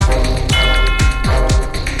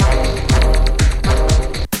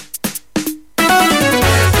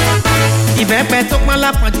ọ̀pẹ tó pọ́n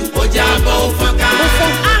lápọ̀jù ó jábọ́ ó fọ́n ká. ó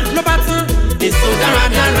fọ́n á ló bá tán. èso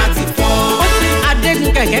dáradára ti fọ́. ó ti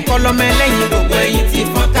adégún kẹ̀kẹ́ kọ́ lọ́mọ ẹlẹ́yin gbogbo ẹyin ti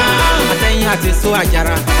fọ́n ká. àtẹ̀yìn àti èso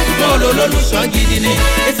àjàrà. bóòlù olólùṣọ́ gidi ni.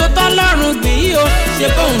 èso tọ́lọ́run gbìn yìí o ṣe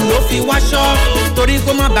bóun ló fi wáṣọ. torí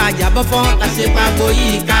kó má bàa jábọ́ fọ́ la ṣe pàgọ́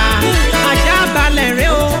yìí ká. àṣà balẹ̀ rẹ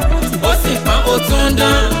o ó sì pọ́n ó tún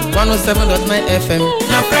dán. 107.9 FM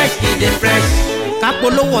na fresh e dey fresh.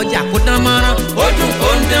 kápolówó ọjà kó dán mọ́rán. ó dùn ó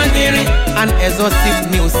ń dán gbinrin. and exhaustive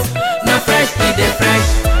news na fresh e dey fresh.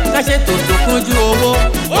 káṣe tòótọ́ kúnjú owó.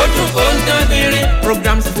 ó dùn ó ń dán gbinrin.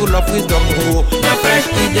 programs full of wisdom o na fresh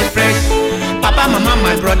e dey fresh. papa mama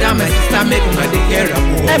my brother my sister make una dey hear am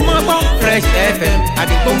o. ẹ mọ gbọ́ fresh fm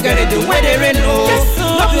àdìgbòǹgẹ̀rẹ̀ dey wey dey rain o.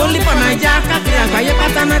 no be only for naija káàkiri àgbáyé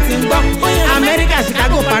pátá náà ti ń gbọ́. amẹ́ríkà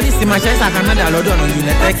chicago paris manchester canada london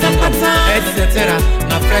united kingdom etc.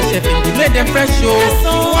 na fresh fm dey make dem fresh o.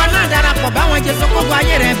 wọn náà darapọ̀ báwọn jẹ sọ́kọ́gbọ́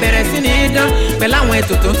ayé rẹ̀ bẹ̀rẹ̀ sí ní dán. pẹ̀lú àwọn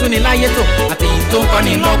ètò tó ń tún ní láyé tó àti èyí tó ń kọ́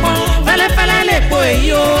ní lọ́gbọ́n. fẹ́lẹ́fẹ́lẹ́ lè po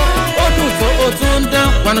èyí o. ó dùn tó o tún ń dán.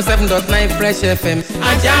 107.9 fresh fm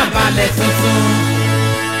ajá balẹ̀ tuntun.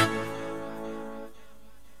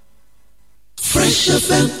 Fresh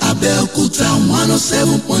FM Abẹ́òkúta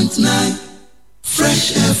 107.9 Fresh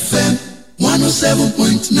FM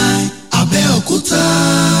 107.9 Abẹ́òkúta.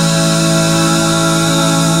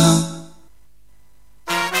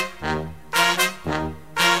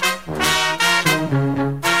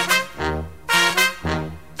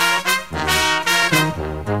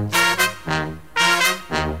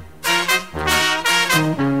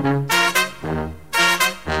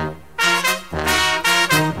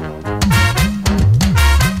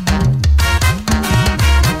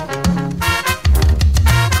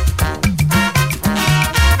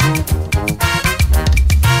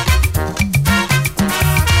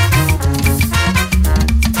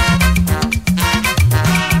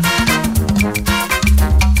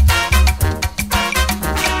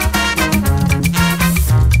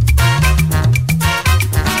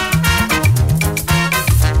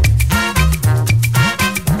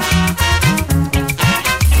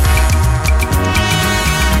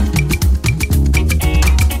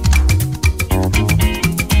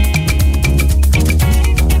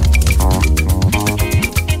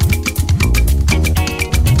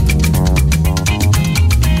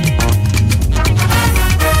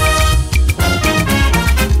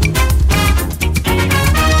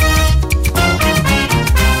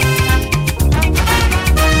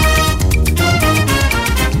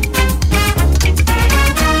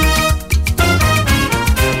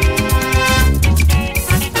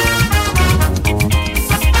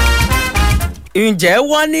 ǹjẹ́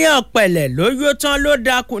wọ́n ní ọ̀pẹ̀lẹ̀ lóyún tán ló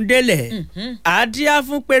dákun délẹ̀ àdíá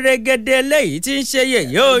fún pèrègede eléyìí tí ń ṣe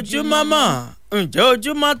yèyé ojúmọ́ mọ́ ǹjẹ́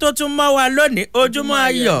ojúmọ́ tó tún mọ́ wa lónìí ojúmọ́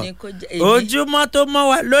ayọ̀ ojúmọ́ tó mọ́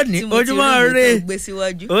wa lónìí ojúmọ́ ire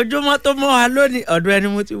ojúmọ́ tó mọ́ wa lónìí ọ̀dọ̀ ẹni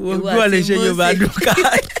mo ti wo bí wọ́n lè ṣe Yorùbá dùn ká.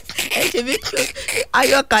 ẹ ṣe bí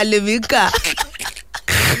ayọ̀kà lèmi kà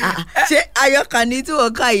ṣé ayọ̀kà ní tí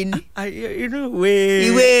wọ́n kà yìí ni. inú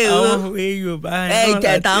ìwé àwọn ìwé Yorùbá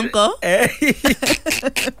ìjẹta ń kọ́.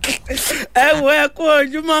 ẹ wo ẹ kú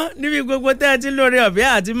ojúmọ́ níbi gbogbo tẹ́ ẹ ti lórí ọ̀bẹ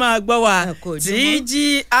àti máa gbọ́ wa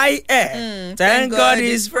TGIF Thank God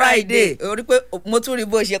it's Friday. orí pé mo tún rí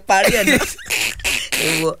bó ṣe parí ẹ̀ náà.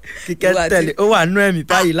 kíkẹ́ tẹ̀lé ó wà nú ẹ̀mí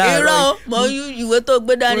báyìí láàárọ̀. irọ́ mo ìwé tó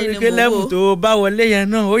gbé dání ni mo wò. orí lẹ́bù tó bá wọlé yẹn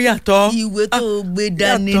náà ó yàtọ̀. ìwé tó gbé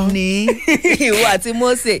dání ni ìwọ àti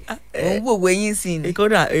Mósè òun wòwe yín sí ni.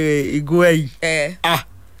 kódà ìgò ẹ̀yìn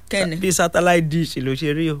kẹ́ni bí satellite dish ló ṣe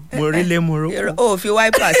rí o mo rí lé mo rò. ó fi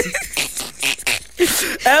wáìpà sí.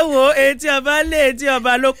 ẹ wo etí ọba lé etí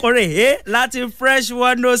ọba lókòrè láti fresh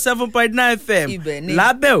 107.9 FM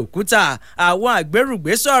lábẹ́òkúta àwọn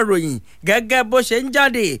àgbérùgbé sọ̀ròyìn gẹ́gẹ́ bó ṣe ń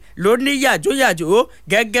jáde ló ní yàjóyàjó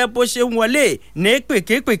gẹ́gẹ́ bó ṣe ń wọlé ní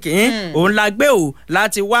pìkínpìkín òun la gbé o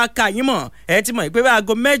láti wá kàyín mọ̀ ẹ ti mọ̀ pé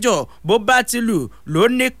aago mẹ́jọ bó bá ti lù ló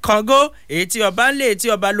ní kàngó etí ọba lé etí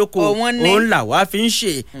ọba lóko òun là wá fi ń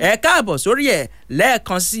ṣe ẹ káàbọ̀ sórí ẹ̀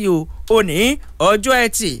lẹ́ẹ̀kan sí o òní ọjọ́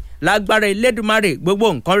ẹtì lágbára Elédùmarè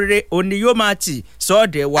gbogbo nǹkan rere òní yóò máa tì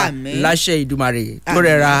sọ́ọ̀dẹ̀ wa láṣẹ Ìdùmarè tó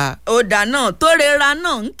rẹra. ọ̀dà náà tó rẹra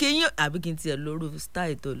náà ń kíyìn àbí kí n tiẹ̀ lóru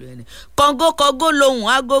style tó lọ ẹni. kọ́ngókọ́ngó lohun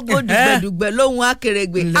agogo dùgbẹ̀dùgbẹ̀ lohun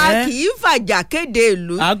akèrègbè a kì í fàjà kéde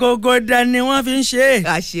ìlú. agogo dání wọ́n fi ń ṣe.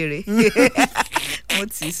 àṣírí mo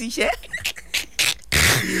tì í síṣẹ́.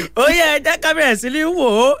 ó yẹ ẹjẹ kábẹ̀rẹ̀ sí ní wò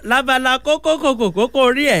ó lábala kókó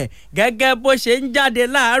orí ẹ̀ gẹ́gẹ́ bó ṣe ń jáde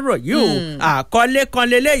láàárọ̀ yìí o àkọlé kan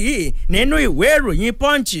lélẹ́yìí nínú ìwé ìròyìn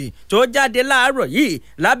Punch tó jáde láàárọ̀ yìí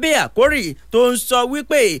lábẹ́ àkórí tó ń sọ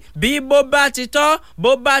wípé bí bó bá ti tọ́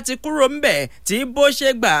bó bá ti kúrò ńbẹ̀ tí bó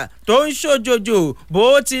ṣe gbà tó ń ṣòjòjò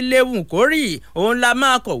bó ti léwu kórì òun la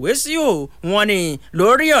máa kọ̀wé sí o wọ́n ní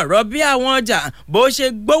lórí ọ̀rọ̀ bí àwọn ọjà bó ṣe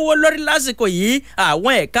gbówó lórí lásìkò yìí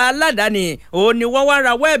àwọn ẹ̀ka aládàáni òun ni wọ́n wá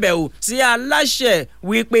rawọ́ ẹ̀bẹ̀ o sí aláṣẹ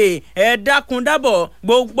wípé ẹ dákun dábọ̀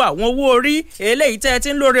gbogbo àwọn owó orí eléyìí tẹ́ ẹ ti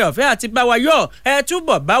ń lóore ọ̀fẹ́ àti bá wa yọ ẹ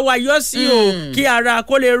túbọ̀ bá wa yọ sí o kí ara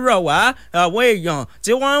kó lè rọ̀ wá àwọn èèyàn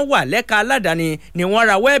tí wọ́n wà lẹ́ka aládàáni ni wọ́n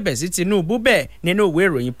rawọ́ ẹ̀bẹ̀ sí Tinubu bẹ́ẹ̀ nínú ìwé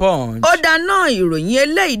ìròyìn Punch. ó dáná ìròyìn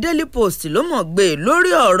eléyìí Daily Post ló mọ̀ gbé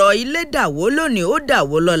lórí ọ̀rọ̀ ilé dàwó lónìí ó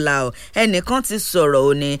dàwó lọ́la o ẹnìkan ti sọ̀rọ̀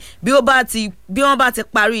ò ní bí wọ́n bá ti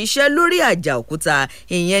parí iṣẹ́ lórí àjà òkúta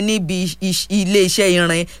ìyẹn níbi iléeṣẹ́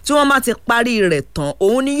irin tí wọ́n bá ti parí rẹ̀ tán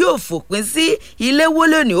òun ni yóò fòpin sí ilé wó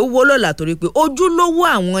lónìí ó wó lọ́la torí pé ojúlówó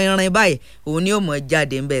àwọn irin báyìí òun ni ó mọ̀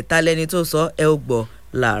jáde ń bẹ̀ tálẹ́ni tó sọ ẹ ó gbọ́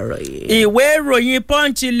láàárọ̀ yìí. ìwé ìròyìn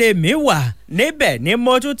Punch lèmi wà níbẹ̀ ni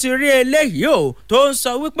mo tún ti rí eléyìí o tó ń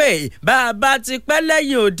sọ wípé bàbá ti pẹ́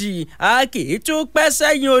lẹ́yìn odi a kì í tún pẹ́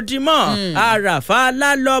sẹ́yìn odi mọ́ àràfà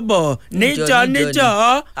lálọ́bọ̀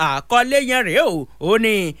níjọ́ àkọlé yẹn rèé o ò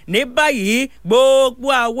ní báyìí gbogbo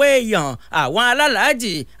àwọn èèyàn àwọn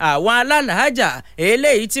alálàájì àwọn alálàájà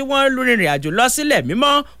eléyìí tí wọ́n lu rìnrìn àjò lọ sílẹ̀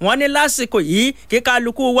mímọ́ wọn ní lásìkò yìí kí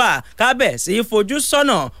kálukú wà kábẹ̀ sí fojú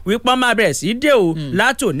sọ́nà wípọ́n máa bẹ̀rẹ̀ sí dé o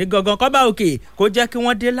látòní gangan kọ́bá òkè kó jẹ́ kí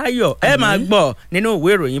wọ́n dé láyọ̀ ẹ máa gbọ́ nínú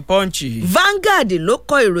ìwé ìròyìn Punch. Vanguard ló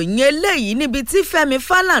kọ ìròyìn eléyìí níbi tí Fẹ́mi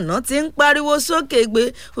Fálànà ti ń pariwo sókè gbé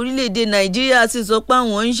orílẹ̀-èdè Nàìjíríà sì sọ pé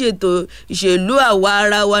àwọn ń ṣètò ìṣèlú àwa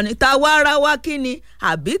ara wa ni tàwa ara wa kí ni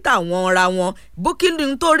àbí tàwọn ara wọn bókìlì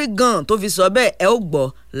ń torí gan tó fi sọ bẹ́ẹ̀ ẹ ó gbọ́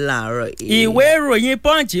láàárọ̀ yìí. ìwé ìròyìn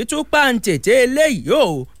Punch tún pàǹtẹ̀tẹ̀ eléyìí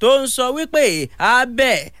o tó ń sọ wípé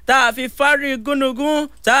abẹ tá a fi fárí gúnugún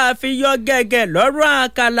tá a fi yọ gẹ́gẹ́ lọ́rùn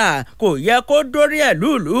àkàlà kò yẹ kó dórí ẹ̀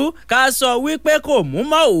lùlù ká sọ wípé kò mú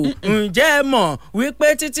mọ́ o ǹjẹ́ ẹ mọ̀ wípé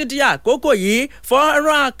títí di àkókò yìí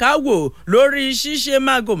fọ́nrán àkáwò lórí ṣíṣe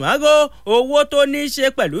màgòmágó owó tó ní í ṣe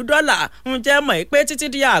pẹ̀lú dọ́là ǹjẹ́ mọ̀ pé títí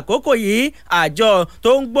di àkókò yìí àjọ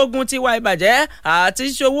tó ń gbógun tiwa ìbàjẹ́ àti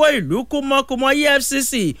ṣòwò ìlú kúmọ́kúmọ́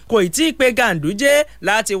EFCC kò tí ì pe Ganduje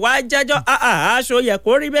láti wá jẹ́jọ́ aṣọ yẹ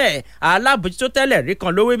kó rí bẹ́ẹ̀ alábòjútó tẹ́lẹ̀ rí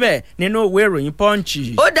kan ló wí bẹ́ẹ̀ nínú ìwé ìròyìn Punch.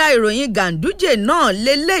 ó dá ìròyìn Ganduje náà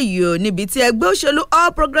lélẹ́yìí o níbi tí ẹgbẹ́ òṣèlú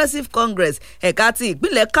All Progressives Congress ẹ̀ka ti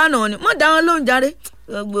ìpínlẹ̀ Kánò ni wọ́n dá wọn lóhùn járe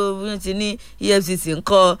gbogbo bí ti ní EFCC ń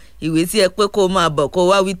kọ ìwé tí ẹ pé kó máa bọ̀ kó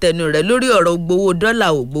wá wí tẹnu rẹ̀ lórí ọ̀rọ̀ gbowó dọ́là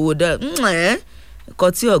ò gbowó dọ́là kọ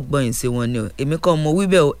tí ọgbọ́n yìí ṣe wọn ni o èmi kàn mọ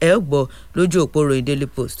wíbẹ̀ o ẹ gbọ́ lójú òpó ròyìn Daily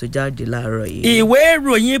Post tó jáde láàárọ̀ yìí. ìwé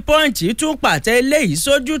ìròyìn Punch tún pàtẹ eléyìí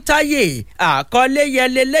sójú táyé àkọlé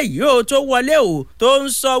yẹlẹ léyìí o tó wọlé o tó ń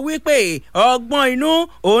sọ wípé ọgbọ́n inú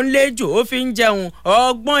òun lejò ó fi ń jẹun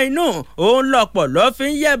ọgbọ́n inú òun lọ̀pọ̀lọ́ fi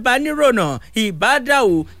ń yẹ̀bá nírònà ìbádà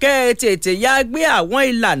o kẹ́ ẹ tètè ya gbé àwọn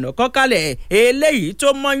ìlànà kọ́kálẹ̀ eléyìí tó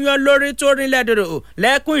mọ́yán lórí tó rinlẹ̀ dòdò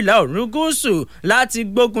lẹ́kùn ìlà oòrùn gúúsù láti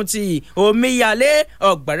gbógun ti omíyalé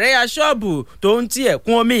ọ̀gbẹ̀rẹ̀ aṣọ́ọ̀bù tó ń ti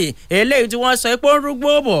ẹ̀kún omi eléyìí tí wọ́n sọ pé ó ń rúgbó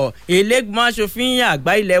bọ̀ ilé-ìgbìmọ̀ aṣòfin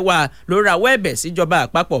àgbà ilé wa ló rawọ́ ẹ̀bẹ̀ síjọba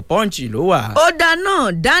àpapọ̀ Punch ló wà. ó dáná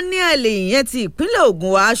Daniel ìyẹn ti ìpínlẹ̀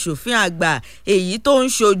Ògùn wa aṣòfin àgbà èyí tó ń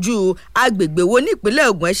ṣojú agbègbè wo ní ìpínlẹ̀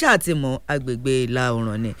Ògùn ẹ̀ ṣàtìmọ̀ agbègbè ìlà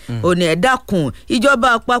oòrùn ni ó ní ẹ dákun ìjọba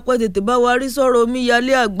àpapọ̀ tètè bá wa rí sọ̀rọ̀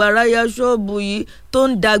omíyalé àgbàrá ya ṣọ́ọ̀bù yìí tó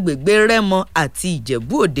ń da agbègbè Rẹ́mọ àti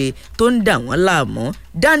Ìjẹ̀bú Òde tó ń dà wọ́n láàmú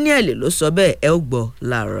Daniel ló sọ bẹ́ẹ̀ ẹ ó gbọ́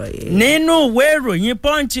láàárọ̀ yìí. nínú ìwé ìròyìn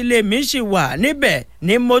Punch lèmi ṣì wà níbẹ̀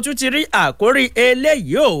ni mo tún ti rí àkórí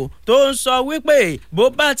eléyìí o tó ń sọ wípé bó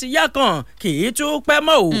bá ti yá kan kì í tún pẹ́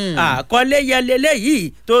mọ́ o àkọlé yẹlẹ́lẹ́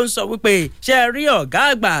yìí tó ń sọ wípé ṣe rí ọ̀gá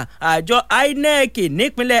àgbà àjọ INEC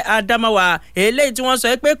nípínlẹ̀ Adamawa eléyìí tí wọ́n sọ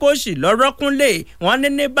pé kó sì lọ́rọ́ kúnlẹ̀ wọ́n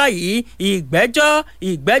ní báyìí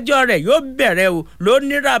ìgbẹ́jọ́ rẹ̀ yóò bẹ̀rẹ̀ o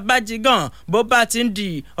lónírà bájí gan bó bá ti ń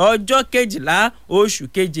di ọjọ́ 12 oṣù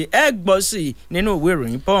keje ẹ gbọ́ sí nínú ìwé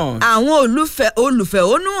ìròyìn Punch. àwọn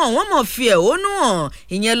olùfẹ̀hónú hàn wọ́n mọ̀ fi ẹ̀hónú hàn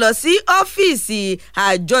ìyẹn lọ sí ọ́fíìsì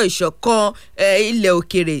àjọ ìṣọ̀kan ilẹ̀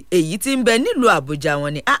òkèrè èyí tí ń bẹ nílùú Àbújá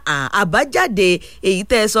wọn ni àbájáde èyí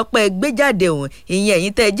tẹ́ ẹ sọ pé gbé jáde òun ìyẹn èyí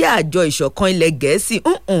tẹ́ ẹ jẹ́ àjọ ìṣọ̀kan ilẹ̀ Gẹ̀ẹ́sì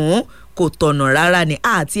kò tọ̀nà rárá ni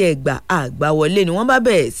àti ẹ̀gbà àgbà wọlé ni wọ́n bá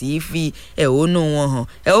bẹ̀rẹ̀ sí í fi ẹ̀hónú wọn hàn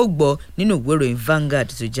ẹ ó gbọ́ nínú ìwé ìròyìn Vanguard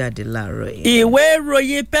tó jáde láàárọ̀ yìí. ìwé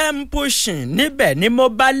ìròyìn pen pushing níbẹ̀ ni mo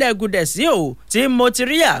bá lẹ́gùdẹ̀ sí o tí mo ti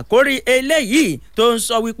rí àkórí eléyìí tó ń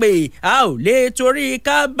sọ wípé a ò lè torí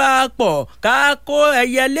ká bá a pọ̀ ká kó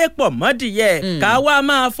ẹyẹlé pọ̀ mọ́dìyẹ ká wá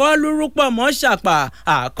máa fọ́ lúrúpọ̀ mọ́ ṣàpà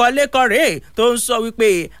àkọlé kọrẹ́ tó ń sọ wípé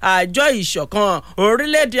àjọ ìṣọ̀kan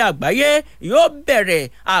orílẹ̀-èdè àgbáyé yóò bẹ̀rẹ̀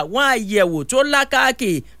àwọn àyẹ̀wò tó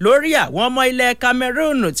lákàkì lórí àwọn ọmọ ilẹ̀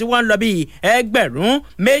Cameroon tí wọ́n lọ bíi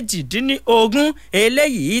 18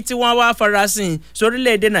 eléyìí tí wọ́n wá farasin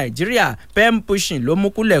sórílẹ̀-èdè Nàìjíríà pen pushing ló mú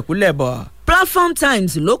kúlẹ̀kúlẹ̀ bọ̀. Platform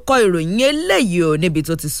Times ló kọ ìròyìn eléyìí o níbi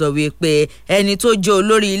tó ti sọ wípé ẹni tó jẹ́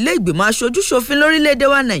olórí ilé ìgbìmọ̀ aṣojúṣòfin lórílẹ̀‐èdè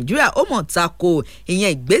wa Nàìjíríà ó mọ̀ tako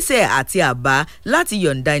ìyẹn ìgbésẹ̀ àti àbá láti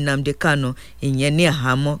yọ̀ǹda Nnamdi Kanu ìyẹn ní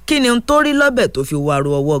àhámọ́ kí ni n tó rí lọ́bẹ̀ tó fi wárò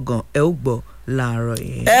ọwọ́ gan ẹ ó gbọ́ láàárọ̀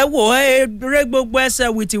yìí. ẹ wò eré gbogbo ẹsẹ̀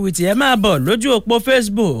wìtìwìtì ẹ máa bọ̀ lójú òpó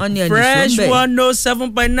Facebook Fresh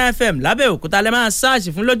 107.9 FM lábẹ́òkúta lẹ́ máa ṣáàṣì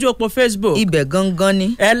fún lójú òpó Facebook. ibẹ̀ gangan ni.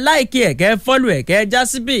 ẹ láìkí ẹ̀ kẹ́ fọ́lù ẹ̀ kẹ́ já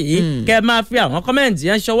síbí yìí kẹ́ máa fi àwọn kọ́mẹ̀ntì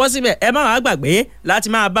yẹn ṣọwọ́ síbẹ̀ ẹ má wàá gbàgbé láti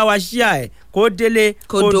máa bá wa ṣíà ẹ̀ kó délé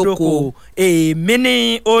kó dóko èmi ní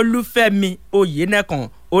Olúfẹ́mi Oyènẹ́kan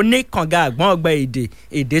oníkànga àgbọ̀n ọgbà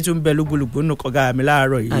èdè tún bẹ lúgbúlùgbú nù kànga mi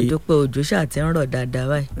láàárọ̀ yìí. àdópẹ́ òjò ṣáà ti ń rọ̀ dáadáa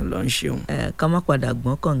báyìí. lọ ń ṣeun. ká má padà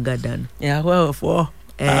gbọ́n kànga dànù. ìyàwó ọ̀fọ́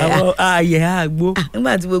àwọn ààyè àgbo.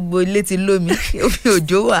 nígbà tí gbogbo ilé ti lómi omi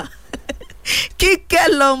òjò wà. Kíkẹ́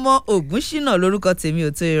lọmọ Ògúnṣínà lórúkọ tèmi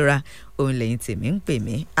ò tó ra òun lẹ́yìn tèmi ń pè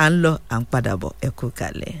mí à ń lọ à ń padà bọ̀ ẹ kú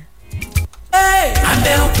kalẹ̀.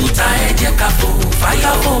 Abẹ́òkúta ẹ jẹ́ ká fò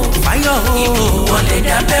fáyọ̀ ìbò wọlé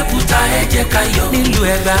dé Abẹ́òkúta ẹ jẹ́ ká yọ̀ nílùú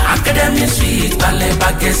Ẹ̀gbá Academy Suite balẹ̀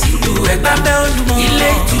bàgẹ́ sílùú Ẹ̀gbá bẹ́ olúmọ ilé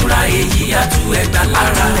ìtura èyí àtú Ẹ̀gbá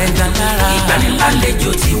lára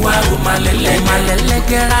ìgbanilálejò tí wà ó máa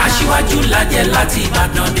lẹ́lẹ́gẹ́rà aṣíwájú lajẹ́ láti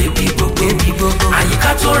Ìbàdàn débi gbogbo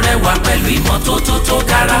àyíká tó rẹwà pẹ̀lú ìmọ́tótó tó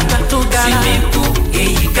gara swimming pool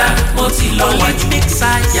èyí ká ó ti lọ wájú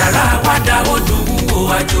yàrá àwàdà ó dùn wò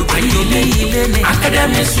àjòkè ilé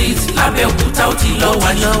Academy Suite lábẹ́òkúta ó ti lọ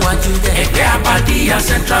wájú ẹgbẹ́ Abadíyà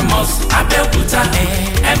Central Mosque Abẹ́òkúta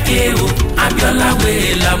MKO Abiola Way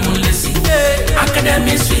Lámúlẹ́sí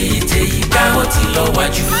Academy Suite èyí ká ó ti lọ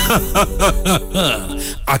wájú.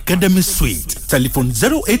 Academy Suite telephone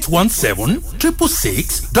 0817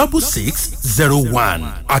 666 6601.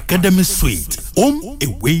 Academy Suite home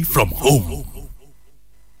away from home.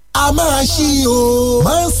 A máa ṣí o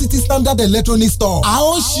Man City Standard Electronic Store a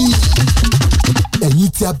ó ṣí. ẹ̀yin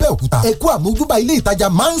ti Abẹ́òkúta ẹ kú àmójúbà ilé ìtajà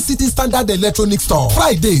Man City Standard Electronic Store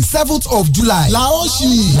Friday 7th of July la ó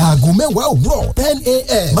ṣí láago 10 òwúrọ̀ 10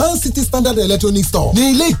 a.m. Man City Standard Electronic Store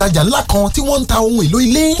ní ilé ìtajà ńlá kan tí wọ́n ń ta ohun èlò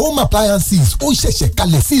ilé home appliances ó ṣẹ̀ṣẹ̀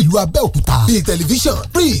kalẹ̀ sí ìlú Abẹ́òkúta bíi tẹlifíṣàn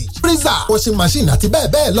fridge freezer washing machine àti bẹ́ẹ̀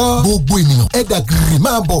bẹ́ẹ̀ lọ gbogbo ènìyàn ẹ̀dà gírí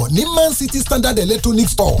máa bọ̀ ní Man City Standard Electronic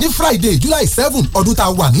Store ní Friday July 7 ọdún tá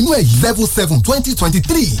a wà nínú èyí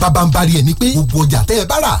 7/7/2023 bàbáǹbarì ẹ̀ ní pé gbogbo ọjà tẹ́ ẹ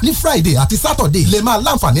bá rà ní Friday àti Saturday lè máa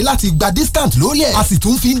láǹfààní láti gba discount lórí ẹ̀. a sì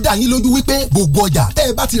tún fi ń dá yín lójú wípé gbogbo ọjà tẹ́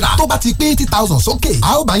ẹ bá ti rà tó bá ti pé 80,000 sókè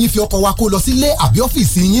a ó bá yín fi ọkọ̀ wa kó lọ sílé àbí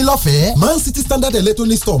ọ́fíìsì yín lọ́fẹ̀ẹ́. Man City Standard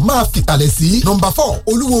Electronic Store máa fìkàlẹ̀ sí number 4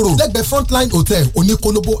 Olúwo Road lẹ́gbẹ̀ẹ́ Frontline Hotel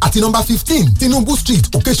Oníkólóbó àti number 15 Tinubu Street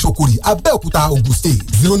Òkè-Ṣòkòrì Abẹ́òkúta Ògùn State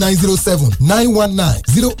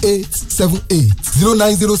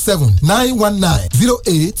 0907-919-0878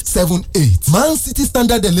 0907-919-0878 Man City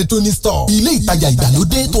Standard Electronic Store ilé ìtajà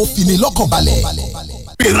ìgbàlódé tó fini lọ́kàn balẹ̀.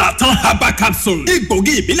 Pìràtán herbal capsule.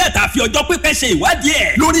 Egbògi ìbílẹ̀ tá a fi ọjọ́ pípẹ́ ṣe ìwádìí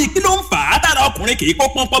ẹ̀ lórí kí ló ń fà á tára ọkùnrin kì í kó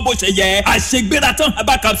pọ́npọ́n bó ṣe yẹ. Àṣegbératan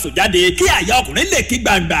herbal capsule jáde kí àyà ọkùnrin lè kí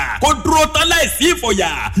gbàngbà kó dúró tán láìsí ìfòyà.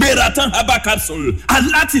 Pìràtán herbal capsule.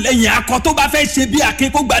 Alátìlẹyìn akọ tó bá fẹ́ ṣe bí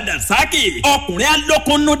akínkúgba dànsákì. Ọkùnrin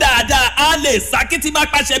alókunnú dáadáa á lè sákìtì má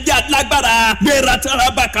pàṣẹ bí alágbára. Pìràtán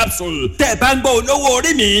herbal capsule. Tẹ̀ bá ń gbọ́ olówó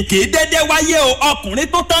orí mi kì í dédé wáyé o ọkùnrin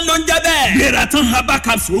tó tán ló ń jẹ́ bẹ́ẹ̀. Pìràtán herbal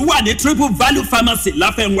capsule wà ní Triple Value Pharmacy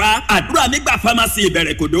láfẹnwá àdúrà nígbà pharmacy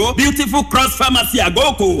ìbẹ̀rẹ̀kòdó Beautiful Cross Pharmacy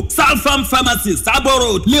àgókò Salfarm Pharmacy Sabo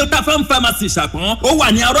Road Miltafam Pharmacy ṣàpọ̀n ó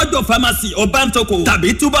wà ní arọ́jọ Pharmacy ọbántoko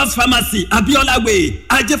tàbí Tubos Pharmacy Abiola Way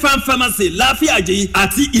Ajefam Pharmacy láfíàjì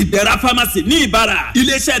àti ìdẹ̀ra Pharmacy ní ìbàrà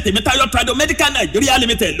iléeṣẹ́ tèmítáyọ̀ Trado Medical Nigeria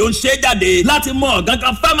Limited ló ń ṣe jáde láti mọ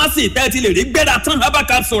gangan pharmacy tẹ́tí lè rí gbéra tán herbal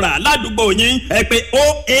capsule ládùúgbò yín ẹ pè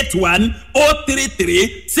 081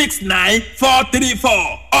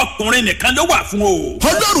 033694434 ọkùnrin nìkan ló wà fún o.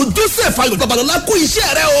 ọlọ́run joseph ayọ̀ babalọ́lá kú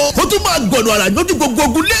iṣẹ́ rẹ o ó tún máa gbọ̀nà àrà lójú gbogbo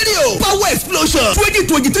ogun lérí o power explosion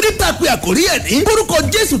 2023 tá a pe àkórí ẹ̀ ní orúkọ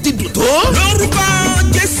jésù ti dùn tó. lórúkọ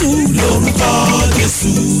jésù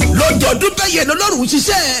lọ́dọọdún bẹ́ẹ̀ yẹn lọ́lọ́run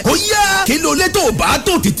ṣiṣẹ́ ó yá kí ló lé tó bá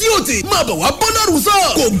tó títí ó ti máa bọ̀ wá bọ́ lọ́run sọ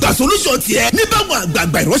kò gbà solution tiẹ̀ ní báwọn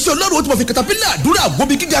àgbààgbà ìránṣẹ́ ọlọ́run ó ti mọ̀ fi katapila àdúrà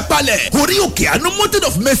gbóbi gíga palẹ̀ orí òkè àánú mountain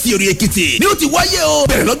of mercy orí èkìtì ni ó ti wáyé o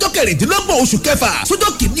bẹ̀rẹ̀ lọ́jọ́ kẹrìndínlọ́gbọ̀n oṣù kẹfà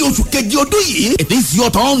sójọ́ kìíní oṣù kejì ọdún yìí. It is your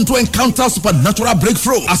turn to encounter supernatural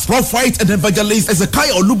breakthrough as prophet and evangelist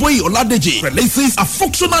Ezekiel Oluboyi Oladeji releases a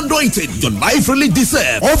function anointing your life really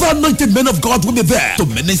deserves. Other anointed men of God will be there to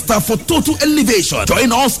minister for total elevation.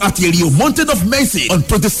 Join us at Yerio Mountain of Mercy on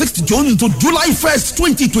 26th June to July 1st,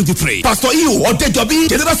 2023. Pastor Iyo Odejobi,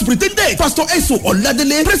 General Superintendent, Pastor Eso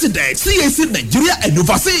Oladele, President, CAC Nigeria and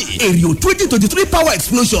overseas. Yerio 2023 Power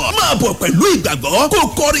Explosion. Máa bọ̀ pẹ̀lú ìgbàgbọ́ kó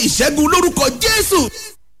kọrin ìṣẹ́gun lórúkọ Jésù.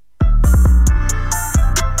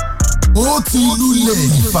 ó ti lulẹ̀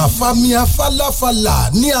ìfàfàmìà falafala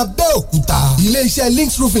ní Abẹ́òkúta iléeṣẹ́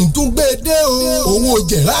Links Roofing tún gbé e dé o owó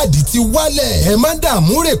jẹ̀ráàdì ti wálẹ̀ ẹ má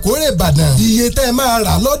dààmú rèkórè Ìbàdàn iye tẹ́ ẹ máa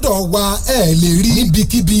rà lọ́dọ̀ wa ẹ lè rí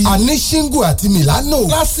níbikíbi àní shingle àti Milano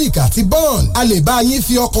classic àti bond a lè bá yín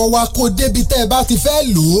fi ọkọ̀ wa kó débi tẹ́ ẹ bá ti fẹ́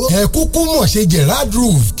lò ó ẹ kúkú mọ̀ ṣe Gerard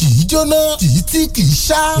roof kì í jóná kì í tí kì í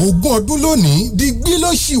ṣá ogún ọdún lónìí digbí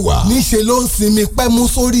ló ṣì wà níṣẹ́ ló ń sinmi pẹ́mú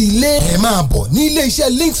sórí ilé ẹ máa bọ̀ ní iléeṣẹ́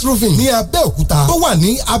Links Roofing ní Abẹ́òkúta tó wà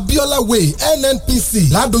ní Abiola Way NNPC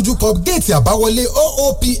ládojúkọ géètì àbáwọlé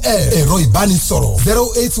OOPL ẹ̀rọ ìbánisọ̀rọ̀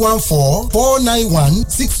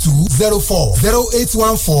 08144916204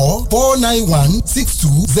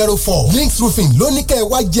 08144916204 Links Roofing ló ní kẹ́ ẹ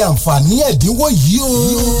wá jẹ àǹfààní ẹ̀dínwó yìí o.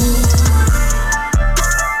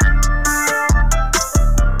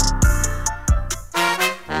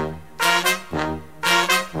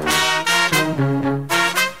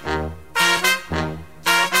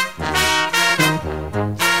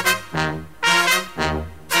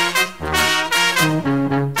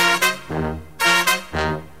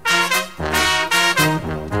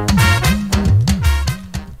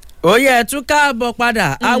 ó yẹ tún káàbọ̀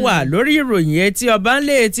padà a wà lórí ìròyìn etí ọba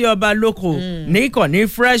ńlẹ̀ etí ọba lóko ní ìkànnì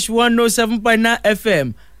fresh 107.9 FM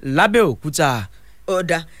lábẹ́òkúta. ó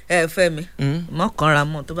dá ẹ fẹ́ mi mọ́kànlá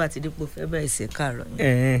mọ́ tó bá ti dípò fẹ́ bẹ́ẹ̀ ṣe káàárọ̀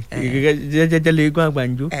yẹn. jẹjẹrẹ lè gún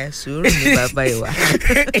àgbàǹjo. sùúrù ní bàbá ìwà.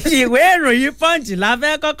 ìwé ìròyìn punch la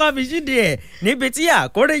fẹ́ kọ́kọ́ fi ṣíde ẹ̀ níbi tí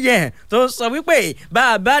àkórí yẹn tó sọ wípé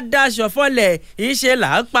bàbá daṣọ fọlẹ̀ ìṣe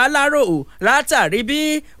là ń pa lárò látàrí bí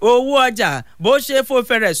owó ọjà bó ṣe fò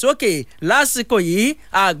fẹ̀rẹ̀ sókè lásìkò yìí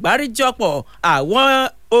àgbáríjọpọ̀ àwọn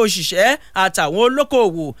òṣìṣẹ́ àtàwọn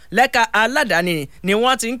olókoòwò lẹ́ka aládàáni ni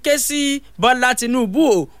wọ́n ti ń ké sí Bọ́lá Tinubu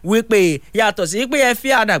o wípé yàtọ̀ sí pé ẹ fi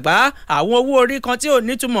àdàgbà àwọn owó orí kan tí ò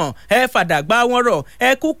nítumọ̀ ẹ fàdàgbà wọn rọ̀ ẹ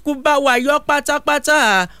kúkú bá wa yọ pátápátá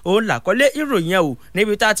òun làkọ́lé ìròyìn ẹ̀ o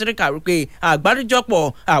níbi tá a ti rí kà wípé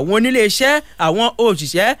àgbáríjọpọ̀ àwọn oníléeṣẹ́ àwọn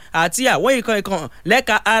òṣìṣẹ́ àti àwọn ìkan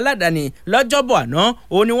lẹ́ka aládàáni lọ́jọ́bọ̀ àná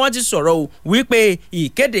òun ni wọ́n ti sọ̀rọ̀ o wípé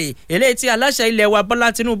ìkéde eléyìí tí aláṣẹ ilẹ̀ wa Bọ́lá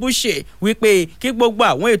Tinubu ṣe wípé kí gbogbo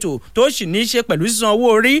àwọn ètò tó sì ní í ṣe pẹ̀lú sísan owó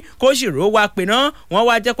orí kó sì ró wa pè náà wọ́n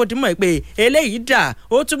wá jẹ́ kó ti mọ̀ pé eléyìí dà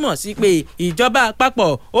ó túmọ̀ sí pé ìjọba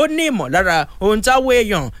àpapọ̀ ó ní ìmọ̀lára ohun táwọn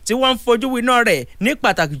èèyàn tí wọ́n ń fojú winá rẹ̀ ní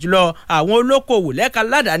pàtàkì jùlọ àwọn olókoòwò lẹ́ka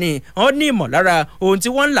ládàáni ó ní ìmọ̀lára ohun tí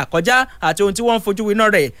wọ́n ń là kọjá àti ohun tí wọ́n ń fojú winá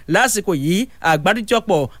rẹ̀ lásìkò yìí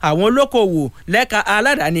àgbáríjọpọ̀ àwọn olókoòwò lẹ́ka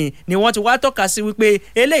aládàáni ni wọ́n ti wá tọ́ka sí wípé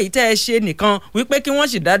eléyìí tẹ́ ẹ ṣe nìkan wípé kí wọ́n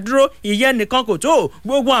sì dá dúró ìyẹn nìkan kò tó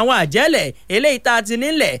gbogbo àwọn àjẹ́lẹ̀ eléyìí tá a ti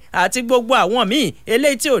nílẹ̀ àti gbogbo àwọn míì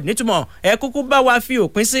eléyìí tí ò nítumọ̀ ẹ kúkú bá wa fi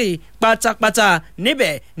òpin sí pátápátá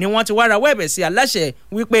níbẹ̀ ni wọ́n ti wá rawọ́ ẹ̀bẹ̀ sí aláṣẹ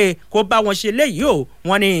wípé kó bá wọn ṣe léyìí o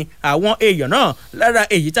wọ́n ní àwọn èèyàn náà lára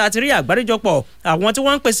èyí tá a ti rí àgbáríjọpọ̀ àwọn tí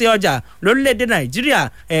wọ́n ń pèsè ọjà lórílẹ̀‐èdè Nàìjíríà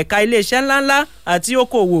ẹ̀ka iléeṣẹ́ ńláńlá àti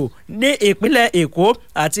okòwò ní ìpínlẹ̀ Èkó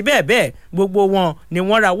àti bẹ́ẹ̀ bẹ́ẹ̀ gbogbo wọn ni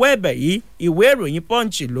wọ́n rawọ́ ẹ̀bẹ̀ yìí ìwé ìròyìn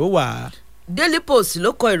Punch ló wà. Daily Post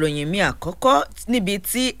ló kọ ìròyìn mi àkọ́kọ́ níbi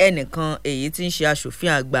tí ẹnìkan èyí tí ń ṣe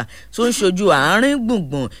aṣòfin àgbà tó ń ṣojú àárín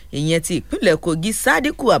gbùngbùn ìyẹn ti ìpínlẹ̀ Kogi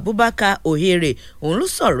Sadiku Abubakar Ohere òun ló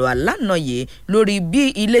sọ̀rọ̀ alánàyè lórí bí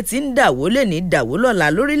ilé tí ń dàwó lè ní dàwó lọ́la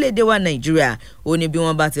lórílẹ̀‐èdè wa Nàìjíríà ó ní bí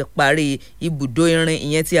wọ́n bá ti parí ibùdó irin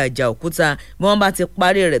ìyẹn ti Àjàòkúta bí wọ́n bá ti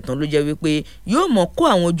parí rẹ̀ tán ló jẹ́ wípé yóò mọ̀ kó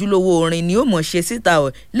àwọn ojúlówó orin ni yóò mọ̀ ṣe síta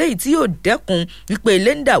ọ̀ léyìí tí yóò dẹ́kun wípé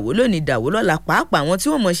ilé ń dàwó lónìí dàwó lọ́la pàápàá àwọn tí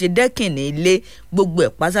wọ́n mọ̀ ṣe dẹ́kìn ní ilé gbogbo ẹ̀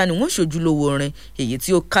pátá ni wọ́n ṣojúlówó orin èyí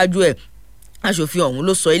tí ó kájú ẹ̀ aṣòfin ọ̀hún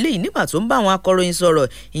ló sọ eléyìí nígbà tó ń bá àwọn akọ̀ròyìn sọ̀rọ̀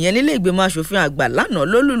ìyẹn nílé ìgbìmọ̀ aṣòfin àgbà lánàá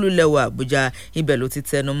lólùlù lẹ̀wọ̀ àbújá ibẹ̀ ló ti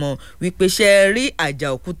tẹnu mọ́ wípé ṣe rí àjà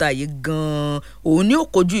òkúta yìí gan-an òun ni ó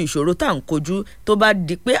kojú ìṣòro tá à ń kojú tó bá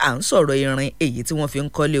di pé à ń sọ̀rọ̀ irin èyí tí wọ́n fi ń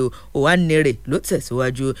kọ́lé o òwá nírè ló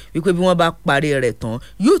tẹ̀síwájú wípé bí wọ́n bá parí rẹ̀ tán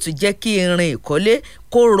yóò tún jẹ́ kí irin ìkọ́lé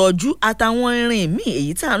kó rọjú àtàwọn irin míì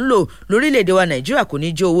èyí tá à ń lò lórílẹ̀‐èdè wa nàìjíríà kò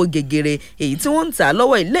ní jẹ́ owó gegere èyí tí wọ́n ń tà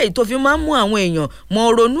lọ́wọ́ ilé yìí tó fi máa ń mú àwọn èèyàn mọ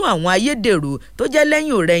ronú àwọn ayédèrú tó jẹ́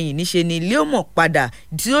lẹ́yìn òrẹ́yìn níṣe ni ilé ọmọ padà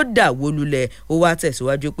tí ó dà wó lulẹ̀ ó wá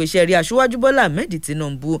tẹ̀síwájú pé ṣe rí aṣíwájú bọ́lá ahmed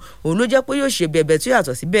tinubu òun ló jẹ́ pé yóò ṣe bẹ̀bẹ̀ tó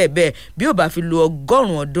yàtọ̀ sí bẹ́ẹ̀ bí ó bá fi lo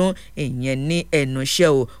 100 ọdún ìyẹn ní ẹnu iṣẹ́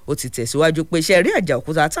o ó ti tẹ̀síwájú pé ṣe rí àjà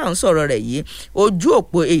òkúta tá à ń sọ̀rọ̀ rẹ̀ yìí ojú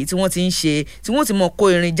òpó èyí tí wọ́n ti ń ṣe tí wọ́n ti mọ kó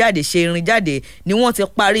irin jáde ṣe irin jáde ni wọ́n ti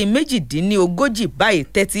parí 38 báyìí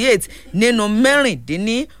 38 nínú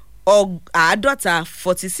 50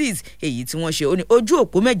 46 èyí tí wọ́n ṣe ó ní ojú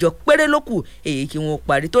òpó 8 péré ló kù èyí kí wọ́n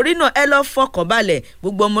parí torí náà ẹ lọ fọkàn balẹ̀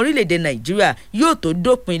gbogbo ọmọ orílẹ̀-èdè nàìjíríà yóò tó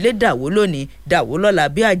dópin ilé dàwó lónìí dàwó lọ́la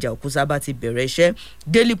bí àjà òkúta bá ti bẹ̀rẹ̀ iṣẹ́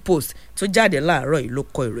Daily Post tó jáde láàárọ̀ yìí ló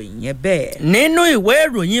kọ ìròyìn yẹn bẹ́ẹ̀. nínú ìwé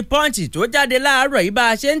ìròyìn Punch tó jáde láàárọ̀ yìí bá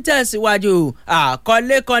a ṣe ń tẹ̀síwájú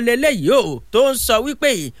àkọlé kan lélẹ́yìí o tó ń sọ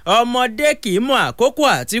wípé ọmọdé kì í mọ àkókò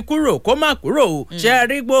àti kúrò kó má kúrò ṣe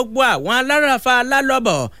rí gbogbo àwọn aláràfà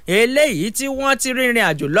alálọ́bọ̀ eléyìí tí wọ́n ti rìnrìn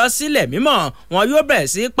àjò lọ sílẹ̀ mímọ́ wọn yóò bẹ̀rẹ̀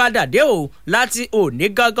sí padà dé o láti òní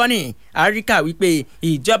gangan ni àríkà wípé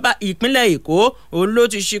ìjọba ìpínlẹ̀ èkó òun ló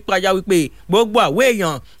ti ṣípayá wípé gbogbo àwọn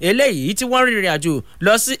èèyàn eléyìí tí wọ́n rìnrìn àjò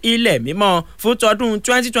lọ sí ilẹ̀ mímọ́ fún tọdún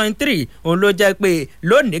 2023 òun ló jẹ́ pé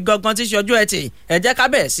lónìí gangan tí ṣọjọ́ ẹtì ẹ jẹ́ ká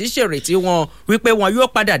bẹ̀rẹ̀ sí ṣèrètí wọn wípé wọn yóò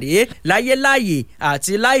padà dé láyé láàyè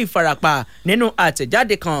àti láì farapa nínú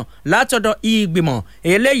àtẹ̀jáde kan látọ̀dọ̀ ìgbìmọ̀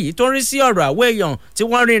eléyìí tó ń rí sí ọ̀rọ̀ àwọn èèyàn tí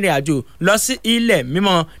wọ́n rìnrìn àjò lọ sí ilẹ̀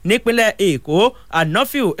mímọ́ nípínlẹ̀ èkó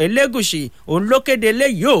ànáfíù elégùṣì òun ló kéde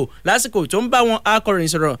léyìí o lásìkò tó ń bá wọn akọrin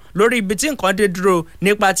sọ̀rọ̀ lórí ibi tí nǹkan dé dúró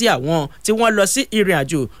nípa tí àwọn tí wọ́n lọ sí ìrìn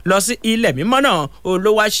àjò lọ sí ilẹ̀ mímọ́ náà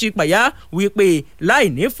olówó ṣípayá wípé láì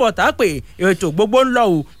ní fọ̀tá pé ètò gbogbo ń lọ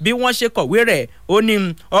o bí wọ́n ṣe kọ̀wé rẹ̀ ó ní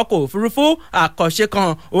ọkọ̀ òfurufú àkànṣe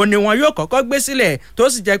kan ó ní wọn yóò kọ́kọ́ gbé sílẹ̀ tó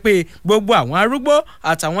sì jẹ́ pé gbogbo àwọn arúgbó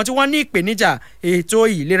àtàwọn tí wọ́n ní ìpèníjà ètò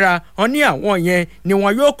ìlera wọn ní àwọn yẹn ni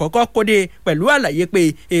wọn yóò kọ́kọ́ kóde pẹ̀lú àlàyé pé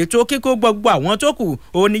ètò kíkó gbogbo àwọn tó kù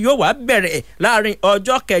ó ní yóò wá bẹ̀rẹ̀ láàrin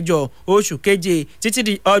ọjọ́ kẹjọ oṣù keje títí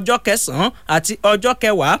di ọjọ́ kẹsàn-án àti ọjọ́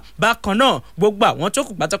kẹwàá bákan náà gbogbo àwọn tó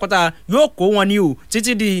kù pátápátá yóò kó wọn ní o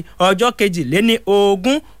títí di ọjọ́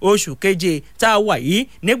kejìléní-ogún oṣù keje tá a wà yìí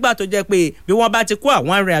nígbà tó jẹ́ pé bí wọ́n bá ti kó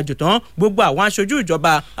àwọn arìnrìn àjò tán gbogbo àwọn aṣojú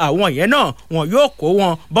ìjọba àwọn yẹn náà wọn yóò kó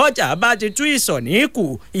wọn bọ́jà bá ti tú ìsọ̀ ní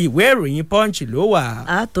kù ìwé ìròyìn Punch ló wà.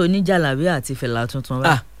 a tó ní jàlábí àti fẹ̀là tuntun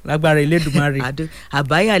báyìí. lágbára Elédùmarè.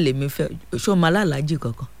 àbáyà lèmi fẹ́ ṣó máa lálàájì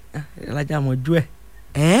kankan. alájà mọ̀jú ẹ̀.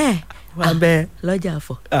 wà bẹ́ẹ̀ lọ́jà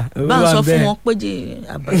àfọ̀ bá ń sọ fún wọn pé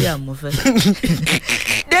àbáyà mo fẹ́.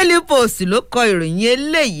 Daily Post ló kọ ìròyìn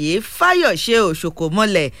eléyìí Fáyọ̀ṣe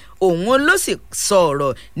Òṣòkòmọlẹ̀ òun ló sì sọ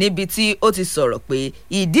ọ̀rọ̀ níbi tí ó ti sọ̀rọ̀ pé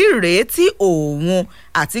ìdí rèé tí òun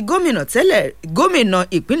àti gómìnà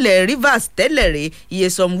ìpínlẹ̀ Rivers tẹ́lẹ̀ rèé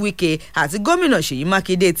Nyesom Wike àti gómìnà Ṣèyí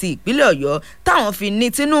Mákindé ti ìpínlẹ̀ Ọ̀yọ́ táwọn fi ní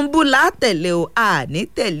Tinubu látẹ̀lé o àní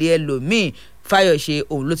tẹ̀lé ẹlòmíì Fáyọ̀ṣe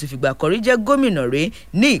òun ló ti fìgbà kọrí jẹ́ gómìnà rẹ̀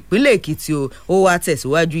ní ìpínlẹ̀ Èkìtì o ó wá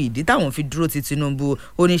tẹ̀síwájú ìdí táwọn fi dúró ti Tinubu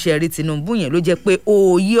oníṣẹ́ rí Tinubu yẹn ló jẹ́ pé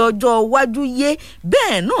òye ọjọ́ iwájú yé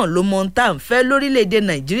bẹ́ẹ̀ náà ló mọ tá à ń fẹ́ lórílẹ̀‐èdè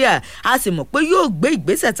Nàìjíríà a sì mọ̀ pé yóò gbé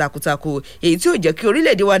ìgbésẹ̀ takuntakun èyí tí yóò jẹ́ kí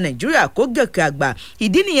orílẹ̀‐èdè wa Nàìjíríà kó gẹ̀kẹ́ àgbà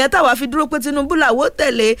ìdí nìyẹn táwa fi dúró pé Tinubu làwọ́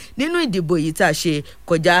tẹ̀lé nínú ìdìbò yìí tá a ṣe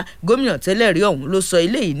kọjá gómìnà tẹ́lẹ̀ rí ọ̀hún ló sọ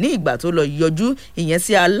eléyìí ní ìgbà tó lọ yọjú ìyẹn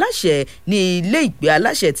sí aláṣẹ ní ilé ìgbé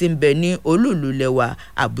aláṣẹ tí ń bẹ ní olúùlú lẹwa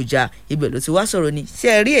Àbújá ibẹ̀ ló ti wá sọ̀rọ̀ ni ṣé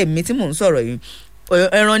ẹ rí èmi tí mò ń sọ̀rọ̀ yìí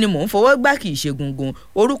ẹran ni mò ń fọwọ́ gbá kì í ṣe gungun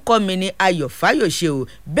orúkọ mi ni Ayọ̀ Fáyọ̀ṣe o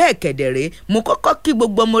bẹ́ẹ̀ kẹ̀dẹ̀rẹ́ mo kọ́kọ́ kí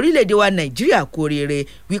gbogbo ọmọ orílẹ̀-èdè wa Nàìjíríà kú oríire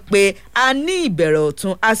wípé a ní ìbẹ̀rẹ̀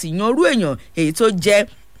ọ̀tun a sì yan orú èèyàn èyí tó jẹ́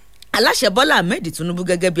aláṣẹ Bọ́lá Ahmed Tinubu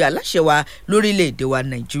gẹ́gẹ́ bí aláṣẹ wa lórílẹ̀‐èdè wa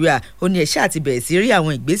Nàìjíríà ó ní ẹ̀ṣẹ́ àti bẹ̀rẹ̀ sí rí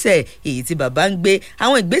àwọn ìgbésẹ̀ èyí tí bàbá ń gbé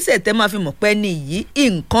àwọn ìgbésẹ̀ tẹ́ máa fi mọ̀ pé ní yìí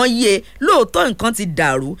nǹkan yé lóòótọ́ nǹkan ti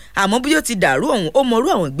dàrú àmọ́ bí ó ti dàrú ọ̀hún ó mọrú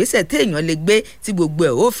àwọn ìgbésẹ̀ téèyàn lè gbé tí gbogbo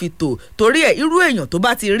ẹ̀ ó fi tò torí ẹ̀ irú èèyàn tó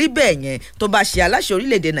bá ti rí bẹ́ẹ̀ yẹn tó bá ṣe aláṣẹ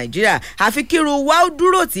orílẹ̀‐èdè Nàìjíríà àfi kíru wa ó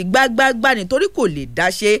dúró tì gbágbágbá nítorí kò lè dá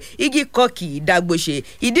ṣe igi kọ kì í dágbó ṣe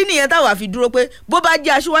ìdí nìyẹn táwa fi dúró pé bó bá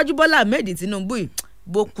jẹ́ aṣíwájú Bọ́lá Ahmed Tinubu yìí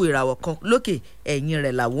bó ku ìràwọ̀ kan lókè ẹ̀yìn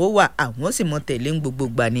rẹ̀ làwọn wà àwọn sì mọ tẹ̀lé ń gbogbo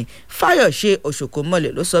gbà ni. Fáyọ̀ṣe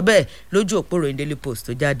Òṣòkòmọlẹ̀ ló sọ bẹ́ẹ̀ lójú òpó ìròyìn Daily Post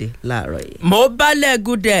tó jáde láàárọ̀ yìí. mo balẹ̀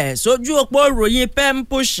gudẹ̀ sójú òpó ìròyìn pen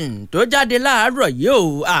pushing tó jáde láàárọ̀ yìí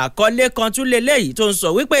o àkọlé kan tún lélẹ́yìí tó ń sọ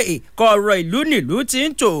wípé kọ̀rọ̀ ìlú nílùú ti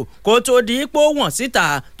ń tò kó tó di ipò wọ̀n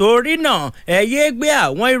síta torí náà ẹ yéé gbé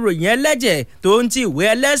àwọn ìròyìn ẹlẹ́jẹ̀ tó ń ti ìwé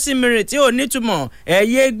ẹlẹ́sìn mìíràn tí ò nítumọ̀ ẹ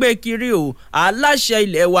yéé gbé kiri o aláṣẹ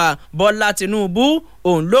ilẹ̀ wa Bọ́lá Tinubu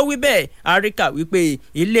òun ló wí bẹ́ẹ̀ àríkà wípé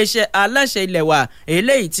iléeṣẹ́ aláṣẹ ilẹ̀ wa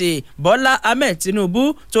eléyìí tí Bọ́lá Ahmed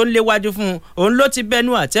Tinubu tó ń léwájú fún òun ló ti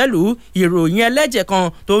bẹnu àtẹ́lù ìròyìn ẹlẹ́jẹ̀ kan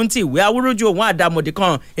tó ń ti ìwé awúrúju òun àdàmọ̀dì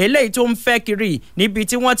kan eléyìí tó ń fẹ́ kiri níbi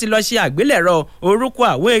tí wọ́n ti lọ ṣe àgbélẹ̀rọ orúkọ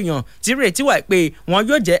àwọn èèyàn tí retí wà pé wọn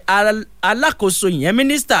yóò jẹ́ alákòóso ìyẹn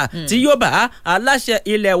mínísítà tí yóò bá aláṣẹ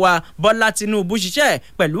ilẹ̀ wa Bọ́lá Tinubu ṣiṣẹ́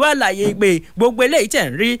pẹ̀lú àlàyé pé gbogbo eléyìí tẹ̀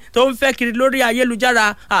ń rí tó ń fẹ́ kiri lórí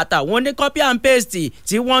ayélujára àtàwọn oní copy and paste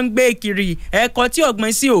tí wọ́n ń gbé kiri ẹ̀kọ́ tí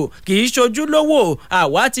ọ̀gbìn sí o kì í ṣojú lówó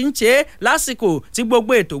àwa ti ń ṣe é lásìkò tí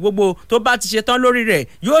gbogbo ètò gbogbo tó bá ti ṣe tán lórí rẹ̀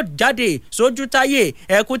yóò jáde sójú táyé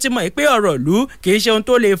ẹ̀kú ti mọ̀ pé ọ̀rọ̀ ìlú kì í ṣe ohun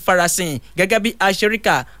tó lè farasin gẹ́gẹ́ bí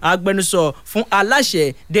aṣeríkà agbẹnusọ fún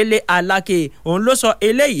aláṣẹ Délé Aláké òun ló sọ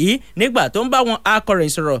eléyìí nígbà tó ń bá wọn akọ̀ròyìn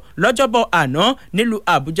sọ̀rọ̀ lọ́jọ́bọ̀ àná nílùú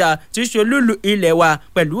Àbújá tí ṣolúlu ilẹ̀ wa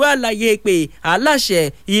pẹ̀lú àlàyé pé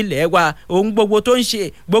aláṣẹ ilẹ̀ wa ohun gbogbo tó ń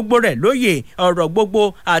ṣe gbogbo rẹ̀ lóye ọ̀rọ̀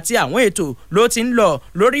gbogbo àti àwọn ètò ló ti ń lọ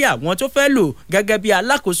lórí àwọn tó fẹ́ lò gẹ́gẹ́ bí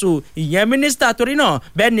alákòóso ìyẹn mínísítà torí náà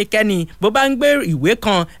bẹ́nikẹ́ni bó bá ń gbé ìwé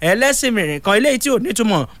kan ẹlẹ́sìn mìíràn kan eléyìí tí ò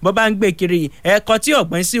nítumọ̀ bó bá ń gbé kiri ẹ̀kọ́ tí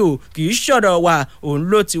ọ̀gbìn sí o kì í ṣọ̀rọ̀ wa òun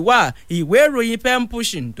ló ti wà ìwé ìròyìn pen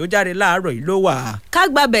pushing tó jáde láàárọ̀ yìí ló wà. ká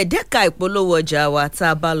gbàbẹ̀ dẹ́ka ìpolówó ọjà wa tá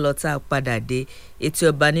a bá lọ tá a padà dé Etí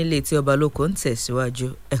Ọba nílé Etí Ọba lóko ń tẹ̀síwájú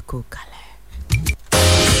ẹ kú kalẹ̀.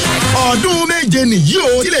 ọdún méje nìyí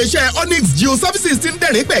o tiléeṣẹ́ Onyx Geo Services ti ń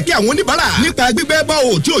dẹ̀rín pẹ̀ kí àwọn oníbàárà nípa gbígbẹ́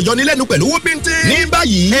bọ́ọ̀ tí ò yọnilẹ́nu pẹ̀lú owó bíntín. ní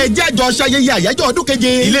báyìí ẹ jẹ́ àjọ ṣayẹyẹ àyájọ́ ọdún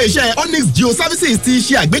keje iléeṣẹ́ Onyx Geo Services ti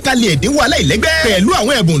ṣe àgbékalẹ̀ ẹ̀dínwó aláìlẹ́gbẹ́ pẹ̀lú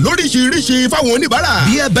àwọn ẹ̀bùn lóríṣiríṣi fáwọn oníbàárà.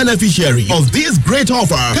 Be a beneficiary of this great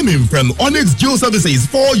offer coming from Onyx Geo Services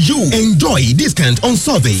for you. Enjoy discount on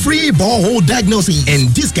survey, free borehole diagnosis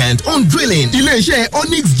and discount on drilling. iléeṣẹ́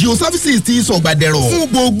Onyx Geo Services ti sọ̀gbàdẹ̀rọ̀ fún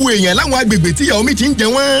gbogbo èèyàn láwọn agbègbè tí omi ti ń jẹ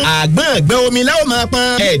wọ́n. àgbọn ẹgbẹ́ omi láwọn máa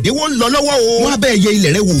pọn. ẹ̀dínwó ń lọ lọ́wọ́ o. wọ́n á bẹ̀ yẹ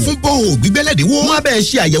ilẹ̀ rẹ wò fún bọ́ọ̀ gbígbẹ́lẹ́dínwó. wọ́n á bẹ̀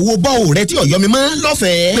ṣe àyẹ̀wò bọ́ọ̀ rẹ tí ọ̀yọ́ mi mọ́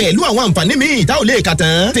lọ́fẹ̀ẹ́. pẹ̀lú àwọn àǹfààní míì tá ò lè kà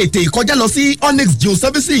tán. tètè kọjá lọ sí Onyx Geo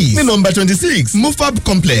Services ní nọ́mbà 26 Mufab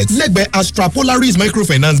Complex lẹ́gbẹ̀ẹ́ Astra Polaris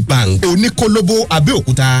Microfinance Bank Oníkólóbó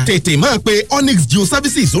Abẹ́òkúta. tètè máa pe Onyx Geo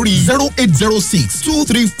Services sórí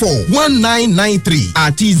 0806-234-1993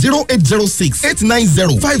 àti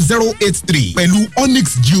 0806-890-5083 pẹ̀lú Onyx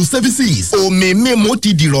Geo Services. omi mímu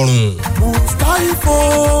ti di rọrùn.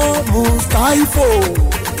 Mustaifo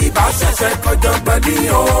ibà ṣẹ̀ṣẹ̀ kọjọ́gbọ́n ní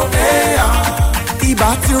ọ̀rẹ́ ibà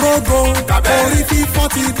ti rógo orí fífọ́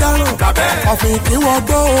ti dáràn ọ̀fìn kí wọ́n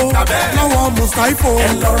gbó lọ́wọ́ Mustaifo. ẹ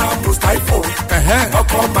lọ ra Mustaifo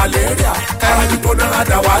ọkọ̀ malaria àdìgbòna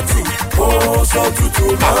àdáwátì ó sọ tútù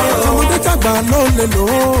náà. ọmọdé tàgbà ló lè lò ó.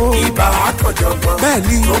 ibà àkànjọ̀gbọ́n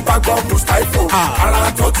bẹ́ẹ̀ni ló bá gbọ́ Mustaifo ara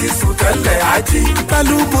tó ti sùn tẹ́lẹ̀ ají.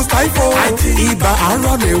 pẹ̀lú Mustaifo ibà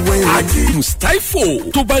arọ lè wé. Mustaifo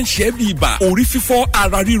tó bá ń ṣe é bí ibà orí fífọ́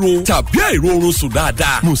ara ríro tàbí àìróorun sùn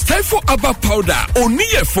dáadáa Mustaifo herbal powder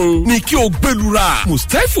oníyẹ̀fun ni kí o gbẹlura.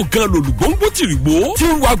 Mustaifo gan lòlùgbòǹgbò tìrìgbò tí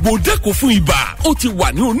ń wa gbòdẹ́kọ̀ fún ibà. ó ti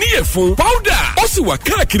wà ní oníyẹ̀fun powder ó sì wà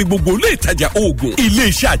káàkiri gbogbo ilé ìtajà oògùn.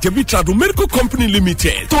 iléeṣẹ́ àjẹbí Trado Medical Company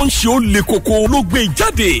Limited tó ń ṣe ó le koko ló gbé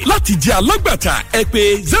jáde láti jẹ́ alágbàtà ẹ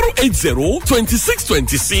pè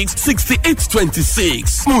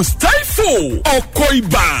 080-2626-6826. Mustaifo ọkọ̀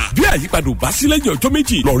ibà bí àyípadà ò bá sí lẹ́yìn ọjọ́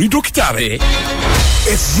méjì lọ rí dókítà rẹ.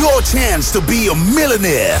 It's your chance to be a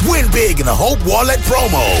millionaire. Win big in the Hope Wallet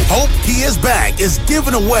promo. Hope PS Bank is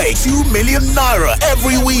giving away 2 million naira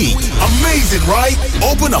every week. Amazing, right?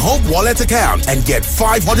 Open a Hope Wallet account and get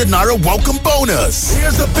 500 naira welcome bonus.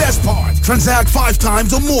 Here's the best part. Transact 5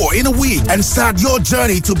 times or more in a week and start your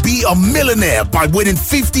journey to be a millionaire by winning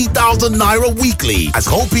 50,000 naira weekly. As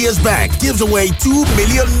Hope PS Bank gives away 2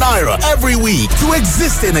 million naira every week to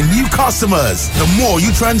existing and new customers. The more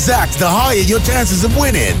you transact, the higher your chances of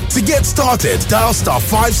winning. To get started, dial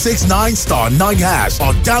 *569*9#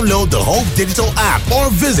 or download the Hope digital app or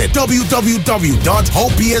visit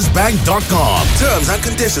www.hopepsbank.com. Terms and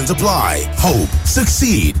conditions apply. Hope,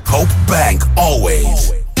 succeed. Hope Bank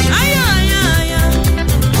always.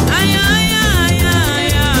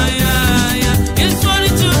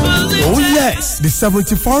 Oh yes, the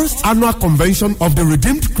 71st Annual Convention of the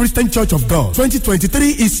Redeemed Christian Church of God 2023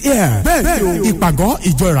 is here. Bẹ́ẹ̀ni o, ìpàgọ́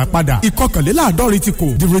ìjọ ìràpadà ìkọkànléláàádọ́rin ti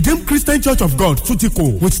kò. The Redeemed Christian Church of God tún ti kò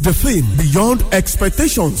with the theme Beyond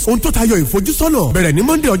Expectations. Ohun tó tayọ ìfojúsọ́nà bẹ̀rẹ̀ ní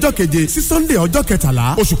Monday ọjọ́ keje sí Sunday ọjọ́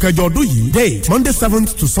kẹtàlá oṣù kẹjọ ọdún yìí. Date Monday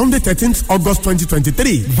 7th to Sunday 13th August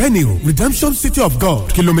 2023. Venue Redemption City of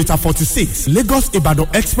God kilometre 46 Lagos Ibadan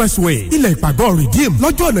Expressway. Ilẹ̀ ìpàgọ́ Redeem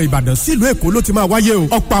lọ́jọ́ ọ̀nà Ìbàdàn sílùú Èkó ló ti máa wáyé o.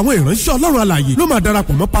 Ọ̀pọ̀ àwọn ìránṣẹ́ Ọlọ́run alààyè ló máa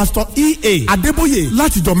darapọ̀ mọ́ Pastor E.A. Adébóyè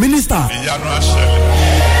láti jọ mínísítà. ìyanu àṣẹlẹ̀.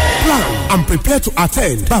 Plan and prepare to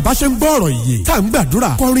attend. Bàbá ṣe ń gbọ́ ọ̀rọ̀ yìí tá à ń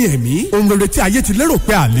gbàdúrà kọrin ẹ̀mí ohun rere tí ayé ti lérò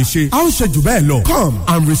pé a lè ṣe. A ó ṣe jù bẹ́ẹ̀ lọ. Come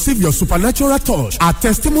and receive your supernatural touch. Our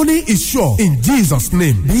testimony is sure in Jesus'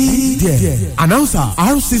 name. Be there. Announcer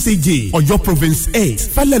RCCG Ọ̀yọ́ Province 8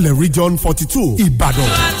 Fẹ́lẹ́lẹ̀ Region 42 Ìbàdàn.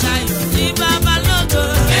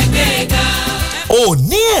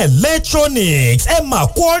 Òní electronics ẹ mà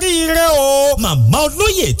kú oríire o màmá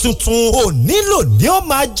olóyè tuntun òní lòní ó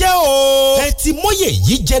máa jẹ́ o ẹ ti mọ́yè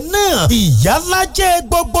yìí jẹ náà ìyálájẹ́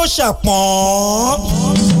gbogbo ṣàpọ̀n.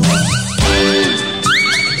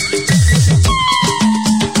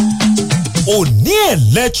 Òní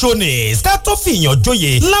electronics ká tó fìyàn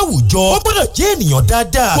joyè láwùjọ ó gbọ́dọ̀ jẹ́ ènìyàn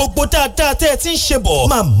dáadáa gbogbo dáadáa tẹ́ ẹ ti ń ṣe bọ̀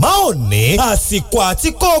màmá òní àsìkò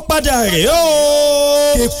àti kó padà rèé o.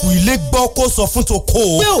 Kéku ilé gbọ́ kó sọ fún toko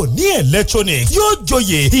pé Òní electronics yóò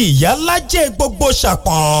joyè ìyálájẹ́ gbogbo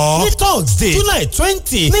ṣàpọ̀n ní Thursday July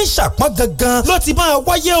 20 ní ṣàpọ̀n gangan ló ti máa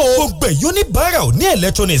wáyé o. Gbogbo èyí oníbàárà Òní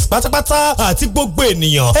electronics pátápátá àti gbogbo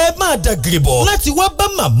ènìyàn ẹ máa dàgìrì bọ̀ láti wá bá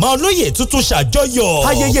màmá olóyè tuntun ṣàjọyọ̀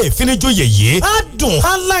ayẹyẹ ìfinijoyè yìí á dùn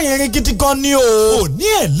alárinrin gidi gan ni o. Òní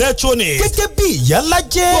electronics gẹ́gẹ́ bí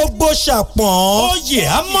ìyálájẹ́ gbogbo ṣàpọ̀n oyè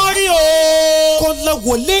amọ́rí o.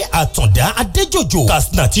 Kọ́láwọlé Àtàndá Adéjòjò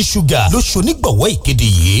Katsina àti Sugar ló ṣonígbọ̀wọ́ ìkéde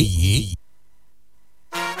yìí.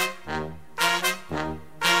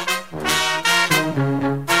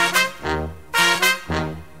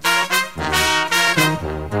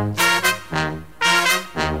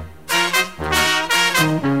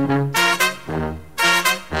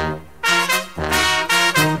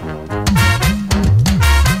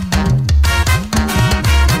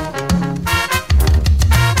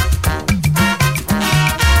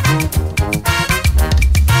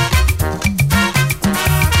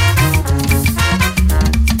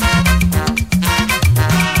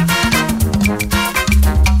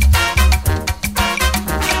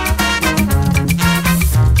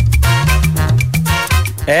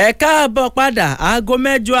 ẹ káàbọ̀ padà aago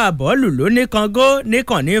mẹ́jọ àbọ̀lù ló ní kàngó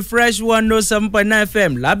níkànnì fresh 107.9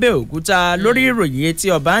 FM lábẹ́òkúta lórí ìròyìn etí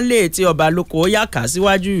ọba ńlẹ̀ etí ọba lóko ó yà ká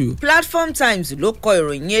síwájú. Platform Times ló kọ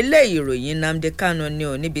ìròyìn eléyìí ìròyìn Nnamdi Kanu ni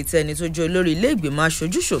ò níbi tí ẹni tó jẹ́ olórí ilé ìgbìmọ̀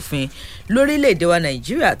aṣojúṣòfin lórílẹ̀‐èdè wa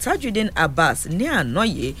Nàìjíríà Tajudeen Abbas ní àná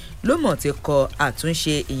yìí ló mọ̀ ti kọ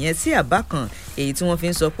àtúnṣe ìyẹn sí àbá kan èyí tí wọ́n fi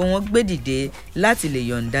ń sọ pé wọ́n gbé dìde láti lè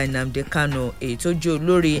yọ̀ǹda Nnamdi Kanu èyí tó jẹ́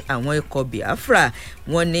olórí àwọn ikọ̀ Biafra.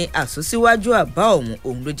 Wọ́n ní àsúnsíwájú àbá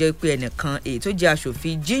òun ló jẹ́ pé ẹnìkan èyí tó jẹ́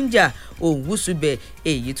aṣòfin Ginger Owusu-Bẹ̀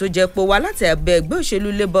èyí tó jẹ́ pé wá láti abẹ́ ẹgbẹ́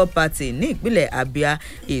òṣèlú Labour Party ní ìpínlẹ̀ Abia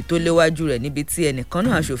èyí tó léwájú rẹ̀ níbi tí ẹnìkan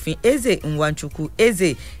náà aṣòfin Eze Nwanchukwu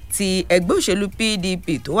Eze ti ẹgbẹ́ òṣèlú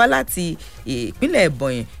PDP tó wá láti ìpínlẹ̀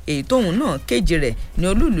Ebonyi èyí tóun náà kéje rẹ̀ ní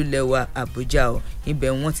olúùlú lẹwa Àbújá o. Ibẹ̀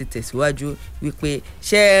wọ́n ti tẹ̀síwájú wípé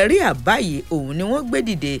ṣẹ̀rí àbá yìí òun ni wọ́n gbé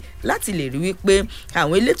dìde láti lè rí wípé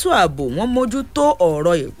àwọn elétò ààbò wọ́n mójútó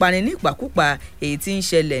ọ̀rọ̀ ìpani nípakúpa èyí tí ń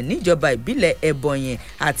ṣẹlẹ̀ níjọba ìbílẹ̀ Ebonyi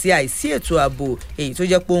àti àìsí ètò ààbò èyí tó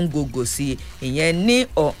jẹ́ pé ó ń gògò sí ìyẹn ní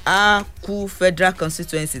Ọ̀hákú Federal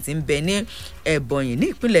Constituency tí ń bẹ ní Ebonyi ní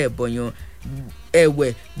ìpínlẹ̀ Ebonyi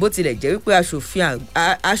ẹ̀wẹ̀ bó tilẹ̀ jẹ́ wípé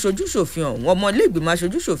aṣojúṣòfin ọ̀hún ọmọlẹ́gbìmọ̀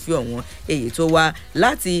aṣojúṣòfin ọ̀hún èyí tó wá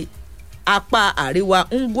láti apá àríwá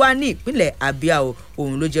Ngwa ní ìpínlẹ̀ Abia o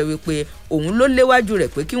òun ló jẹ́ wípé òun ló léwájú rẹ̀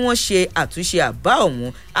pé kí wọ́n ṣe àtúnṣe àbá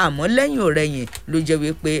ọ̀hún àmọ́ lẹ́yìn ọ̀rẹ̀yìn ló jẹ́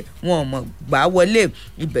wípé wọn ò mọ̀ gbà wọlé.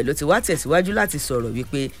 Ibẹ̀ ló ti wá tẹ̀síwájú láti sọ̀rọ̀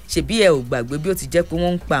wípé ṣebí ẹ ò gbàgbé bí ó ti jẹ́ pé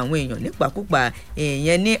wọ́n ń pa àwọn èèyàn nípakúpa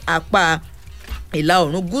èèyàn ní apá ìlà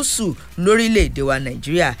oòrùn gúúsù lórílẹ̀‐èdè wa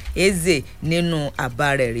Nàìjíríà. Eze nínú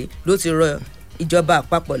àbá rẹ̀ rí ló ti rọ ìjọba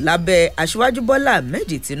àpapọ̀ lábẹ́ aṣíwájú Bọ́lá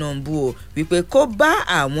Ahmed Tinubu o wípé kó bá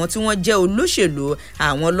àwọn tí wọ́n jẹ́ olóṣèlú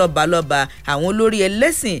àwọn lọ́balọ́ba àwọn olórí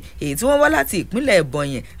ẹlẹ́sìn èyí tí wọ́n wá láti ìpínlẹ̀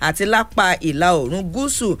Ebonyi àti lápá ìlà oòrùn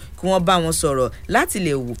gúúsù kí wọ́n bá wọn sọ̀rọ̀ láti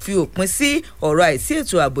lè fi òpin sí ọ̀rọ̀ àìsí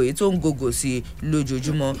ètò ààbò èyí tó ń gògò sí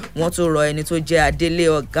lójoojúmọ́. Wọ́n tó rọ ẹni tó jẹ́ adelé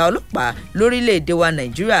ọ̀gá ọlọ́pàá lórílẹ̀‐èdè wa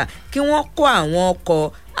Nàìjíríà kí wọ́n kó àwọn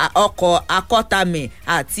ọkọ̀ ọkọ̀ akọ́tàmì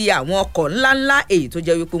àti àwọn ọkọ̀ ńláńlá èyí tó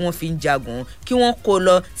jẹ́ wípé wọ́n fi ń jagun kí wọ́n kó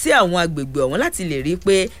lọ sí àwọn agbègbè ọ̀hún láti lè rí i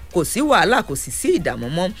pé kò sí wàhálà kò sì sí ìdààmú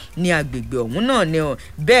mọ́ ní agbègbè ọ̀hún náà ni ọ̀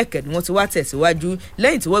bẹ́ẹ̀ kẹ́ ni wọ́n ti wá tẹ̀síwájú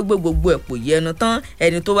lẹ́yìn tí wọ́n gbé gbogbo ẹ̀pò yẹnu tán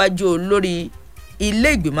ẹni tó wá jó olórí ilé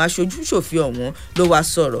ìgbìmọ̀ aṣojú-ṣòfin ọ̀hún ló wá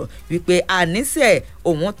sọ̀rọ̀ wípé àníṣe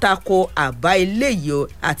òun tako àbá eléyìí o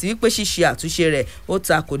àti wípé ṣíṣe àtúnṣe rẹ̀ ó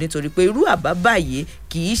tako nítorí pé irú àbá báyìí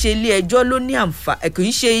kì í ṣe ilé ẹjọ́ ló ní àǹfààní kì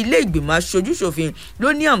í ṣe ilé ìgbìmọ̀ aṣojú-ṣòfin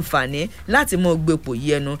ló ní àǹfààní láti mọ gbèpò yí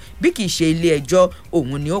ẹnu bí kì í ṣe ilé ẹjọ́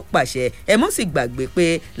òun ni ó pàṣẹ ẹ mọ́ sì gbàgbé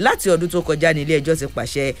pé láti ọdún tó kọjá ní ilé ẹjọ́ ti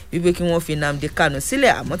pàṣẹ wípé kí wọ́n fi Nnamdi Kanu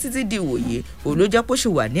sílẹ̀ àmọ́ títí di ìwòye òun ló jẹ́ pé ó ṣì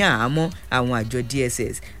wà ní àhámọ́ àwọn àjọ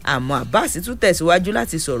DSS àmọ́ Abbas tún tẹ̀síwájú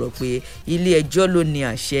láti sọ̀rọ̀ pé ilé ẹjọ́ ló ní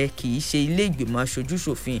àṣẹ kì í ṣe ilé ìgbìmọ̀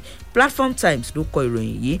aṣojú-ṣòfin Platform Times ló kọ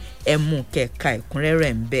ìròyìn yìí ẹ mú kẹka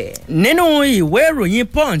ẹ̀kúnrẹ́rẹ́ ń bẹ. nínú ìwé ìròyìn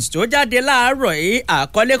Punch tó jáde láàárọ̀ yìí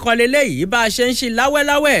àkọlékọlé léyìí bá a ṣe ń ṣe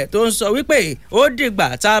láwẹ́láwẹ́ tó ń sọ wípé ó dìgbà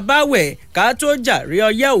tá a bá wẹ̀ ká tó jàre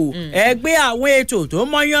ọyẹ́ o ẹgbẹ́ àwọn ètò tó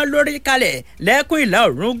mọ́yán lórí kalẹ̀ lẹ́kùn ìlà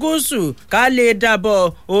oòrùn gúúsù ká lè dàbọ̀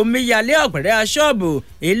omíyalé ọ̀gbẹ̀rẹ̀ aṣọ́ọ̀bù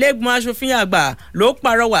ilé-ìgbìmọ̀ aṣòfin àgbà ló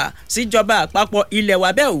pàrọwà síjọba àpapọ̀ ilẹ̀ wa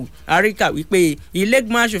bẹ́ẹ̀ o àríkà wípé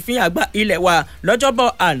ilé-ìgbìmọ̀ aṣòfin àgbà ilẹ̀ wa lọ́jọ́bọ̀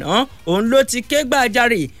àná òun ló ti ké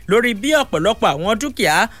gbàjarè lórí bí ọ̀pọ̀lọpọ̀ àwọn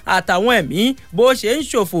dúkìá àtàwọn ẹ̀mí bó ṣe ń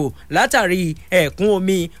ṣòfò látàrí ẹ̀kún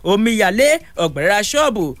omíyalé ọ̀gbẹ̀rẹ̀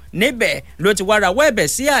aṣọ́ọ̀bù níbẹ̀ ló ti wá rawọ́ ẹ̀bẹ̀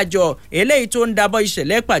sí àjọ eléyìí tó ń dábọ̀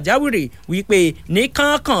ìṣẹ̀lẹ̀ pàjáwìrì wípé ní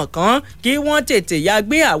kánkànkán kí wọ́n tètè ya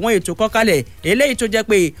gbé àwọn ètò kọ́kalẹ̀ eléyìí tó jẹ́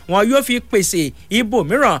pé wọn yóò fi pèsè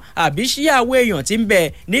ibòmíràn àbí sí àwọn èèyàn tí ń bẹ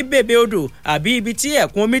ní bèbè odò àbí ibi tí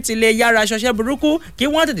ẹ̀kún omi ti lè yára ṣọṣẹ́ burúkú kí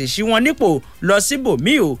wọ́n tètè ṣí wọn nípò lọ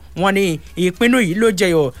síbòmíì o wọn ní ìpinnu yìí ló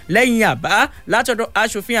jẹyọ lẹ́yìn àbá látọ̀dọ̀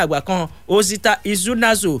aṣòfin àgbà kan Osita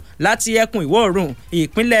Izunazo láti ẹkùn ìwọ̀ oòrùn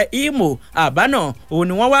ìpínlẹ̀ Imo àbá náà òun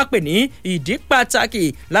ni wọ́n wá pè ní ìdí pàtàkì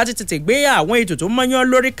láti tètè gbé àwọn ètò tó mọ́yán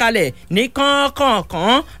lórí kalẹ̀ ní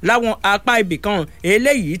kọ̀ọ̀kan láwọn apá ibìkan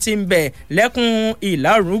eléyìí tí ń bẹ lẹ́kùn ìlà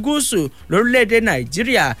oòrùn gúúsù lórílẹ̀‐èdè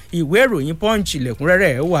Nàìjíríà ìwé ìròyìn Punch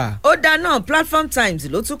lẹ́kùnrẹ́rẹ́ wà. ó dáná Platform Times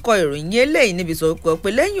ló tún kọ ìròyìn eléyìí níbi tó kọ pé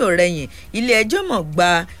lẹ́yìn ọ̀rẹ́yìn ilé ẹjọ́ mọ̀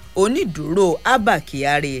gba onídùúró Abba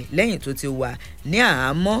Kyari lẹ́yìn tó ti wà ní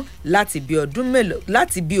àhámọ́ láti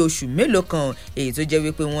bí oṣù mélòó kan èyí tó jẹ́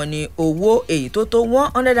wípé wọ́n ní owó èyí tó tó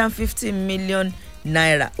 150 million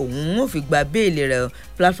naira òun ò fi gba béèlì rẹ̀.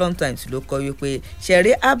 Platform Times ló kọ wípé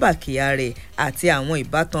ṣẹ̀rí Abba Kyari àti àwọn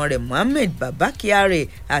ìbátan rẹ̀ Mohammed Baba Kyari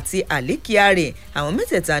àti Ali Kyari àwọn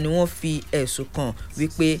mẹ́tẹ̀ẹ̀ta ni wọ́n fi ẹ̀sùn kàn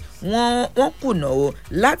wípé wọ́n kùnà o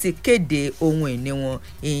láti kéde ohun ìní wọn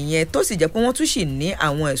ìyẹn tó sì jẹ́ pé wọ́n tún sì ní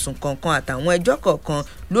àwọn ẹ̀sùn kọ̀ọ̀kan àtàwọn ẹjọ́ kọ̀ọ̀kan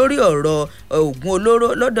lórí ọ̀rọ̀ ògùn olóró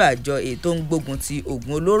lọ́dọ̀ àjọ èyí tó ń gbógun ti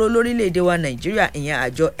ògùn olóró lórílẹ̀‐èdè wa Nàìjíríà ìyẹn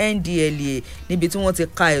àjọ NDLEA níbi tí wọ́n ti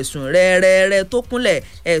ka ẹ̀sùn rẹ́rẹ́rẹ́ tó kúnlẹ̀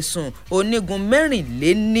ẹ̀sùn onígun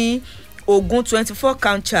mẹ́rìnléní ogún 24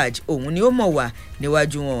 count charge òun ni ó mọ̀ wá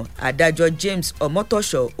níwájú wọn adájọ́ James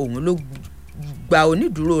Omotosho òun ló gba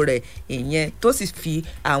onídùúró rẹ̀ ìyẹn tó sì fi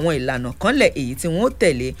àwọn ìlànà kan lẹ̀ èyí tí wọ́n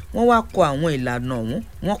tẹ̀lé wọ́n wá kọ àwọn ìlànà ọ̀hún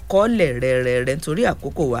wọ́n kọ́ lẹ̀ rẹ̀rẹ̀rẹ̀ nítorí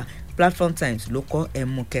àkókò wa Platform Times ló kọ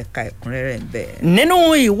ẹmu kẹka ẹ̀kúnrẹ́rẹ́ ń bẹ. nínú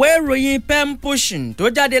ìwé ìròyìn pen pushing tó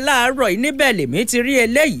jáde láàárọ̀ yìí níbẹ̀ lèmi ti rí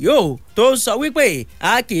eléyìí o tó sọ wípé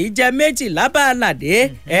a kì í jẹ méjì lábàládé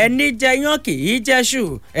ẹni jẹyàn kì í jẹṣu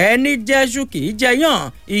ẹni jẹṣu kì í jẹyàn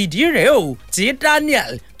ìdí rèé o tí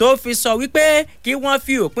Daniel tó fi sọ wípé kí wọ́n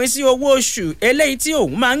fi òpin sí owó oṣù eléyìí tí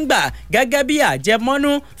òun máa ń gbà gẹ́gẹ́ bí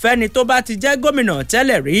àjẹmọ́nú fẹ́ni tó bá ti jẹ́ gómìnà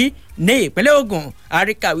tẹ́lẹ̀ rí ní ìpínlẹ̀ Ògùn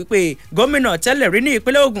àríkà wípé gómìnà tẹ́lẹ̀ rí ní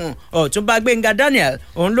ìpínlẹ̀ Ògùn Ọ̀túnba Gbẹ́ngà Daniel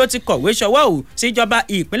òun ló ti kọ̀wé ṣọwọ́ ò síjọba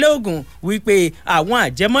ìpínlẹ̀ Ògùn wípé àwọn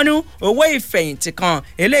àjẹmọ́nú owó ìfẹ̀yìntì kan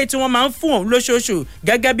eléyìí tí wọ́n máa ń fún òun lóṣooṣù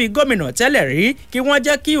gẹ́gẹ́ bí gómìnà tẹ́lẹ̀ rí kí wọ́n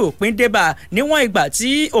jẹ́ kí òpin débà níwọ̀n ìgbà tí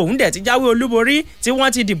òun dẹ̀ ti jáwé olúborí tí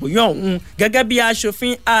wọ́n ti dìbò yan òun gẹ́gẹ́ bí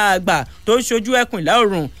aṣòfin àgbà tó ń ṣojú ẹkùn ìlà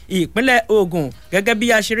oòrùn ìpínlẹ̀ Ògùn gẹ́gẹ́ bí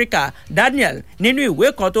aṣeríkà Daniel nínú ìwé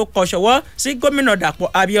kan tó kọ ṣọwọ́ sí gómìnà Dàpọ̀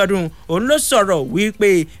Abíọ́dún òun ló sọ̀rọ̀ wípé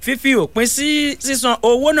fífi òpin sí sísan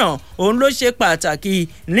owó náà òun ló ṣe pàtàkì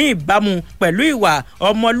ní ìbámu pẹ̀lú ìwà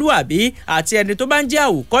ọmọlúàbí àti ẹni tó bá ń jẹ́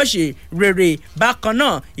àwòkọ́ṣe rere bákan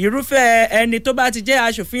náà irúfẹ́ ẹni tó bá ti jẹ́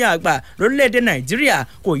aṣòfin àgbà lórílẹ̀‐èdè Nàìjíríà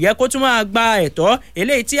kò yẹ kó tún máa gba ẹ̀tọ́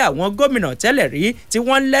eléyìí tí àwọn gómìnà tẹ́lẹ̀ rí tí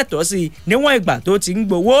wọ́n lẹ́tọ̀ọ́ sí níwọ̀n ìgbà tó ti ń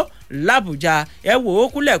gbowó làbújá ẹ wò ó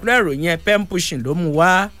kúlẹ̀kúlẹ̀ ìròyìn pen pushing ló mú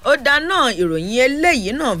wá. ó dáná ìròyìn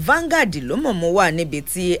eléyìí náà Vanguard ló mọ̀ mọ́ wà níbi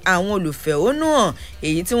tí àwọn olùfẹ̀hónúhàn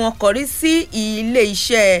èyí tí wọ́n kọrí sí ilé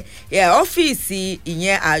iṣẹ́ ọ́fíìsì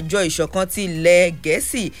ìyẹn àjọ ìṣọ̀kan ti ilẹ̀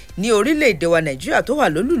Gẹ̀ẹ́sì ní orílẹ̀-èdè wa Nàìjíríà tó wà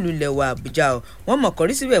lólùlù ilẹ̀ wa Àbújá wọ́n mọ̀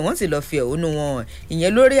kọrí síbẹ̀ wọ́n sì lọ́ọ́ fi ẹ̀hónú wọn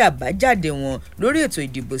ìyẹn lórí àbájáde wọn lórí ètò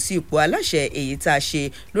ìdìbò sí ipò aláṣẹ èyí tá a ṣe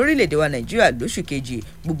lórílẹ̀-èdè wa Nàìjíríà lóṣù kejì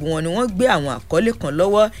gbogbo wọn ni wọ́n gbé àwọn àkọlé kan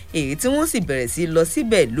lọ́wọ́ èyí tí wọ́n sì bẹ̀rẹ̀ sí lọ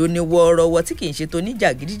síbẹ̀ lóní wọ́ọ́rọ́wọ́ tí kì í ṣe tó ní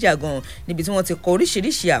jàgídíjàgan níbi tí wọ́n ti kọ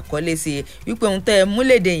oríṣiríṣi àkọlé sí wípé ohun tẹ́ ẹ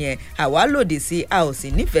múlédè yẹn àwa lòdì sí a ò sì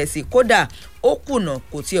nífẹ̀ẹ́ sí kódà ó kùnà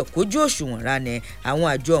kò tiẹ̀ kójú òṣùwọ̀n ránẹ̀ àwọn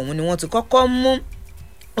àjọ ọ̀hún ni wọ́n ti kọ́kọ́ mú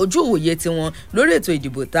ojú òye tiwọn lórí ètò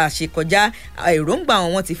ìdìbò tá a ṣe kọjá èròǹgbà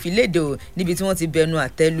wọn ti fi léde o níbi tí wọ́n ti bẹnu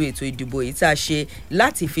àtẹ́lu ètò ìdìbò yìí tá a ṣe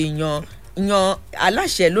láti fi yan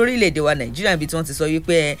aláṣẹ lórílẹ̀‐èdè wa Nàìjíríà níbi tí wọ́n ti sọ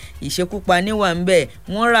wípé ìṣekúpani wà ń bẹ̀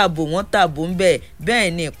wọ́n ràbò wọ́n tàbó ń bẹ̀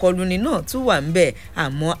bẹ́ẹ̀ ni ìkọluni náà tún wà ń bẹ̀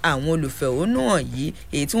àmọ́ àwọn olùfẹ̀hónúhàn yìí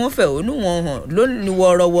èyí tí wọ́n fẹ̀hónú wọn hàn lónìí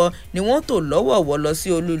wọ́ọ́rọ́wọ́ ni wọ́n tò lọ́wọ̀ọ̀wọ́ lọ sí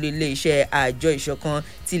olú ilé iṣẹ́ àjọ ìṣọ̀kan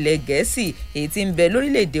tilẹ̀ Gẹ̀ẹ́sì èyí tí ń bẹ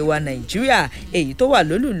lórílẹ̀‐èdè wa Nàìjíríà èyí tó wà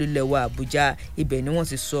lólùlù ilẹ̀ wa Àbújá ibẹ̀ ni wọ́n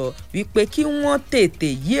ti sọ wípé kí wọ́n tètè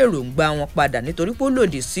yí èròǹgbà wọn padà nítorí pé ó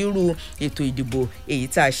lòdì sírú ètò ìdìbò èyí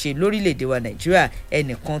tá a ṣe lórílẹ̀‐èdè wa Nàìjíríà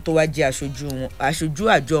ẹnìkan tó wá jẹ́ aṣojú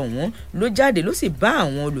àjọ ọ̀hún ló jáde ló sì bá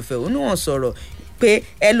àwọn olùfẹ̀hónúhàn sọ̀rọ̀ pé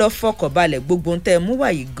ẹ lọ fọkànbalẹ̀ gbogbo ntẹ́ mú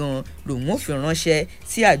wàyí gan lòun ò fi ránṣẹ́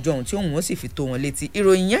sí àjọ ọ̀hún tí òun ó sì fi tó wọn létí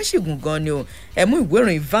ìròyìn yẹn sì gùn gan ni o ẹ mú ìwé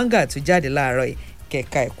ìròyìn Vanguard tó jáde láàárọ̀ yìí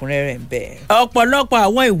kẹ̀ka ẹ̀kúnrẹ́rẹ́ ń bẹ. ọ̀pọ̀lọpọ̀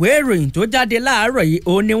àwọn ìwé ìròyìn tó jáde láàárọ̀ yìí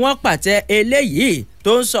òun ni wọ́n pàtẹ eléyìí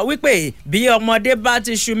tó ń sọ wípé bí ọmọdé bá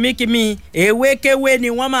ti ṣu míkímí ewékéwé ni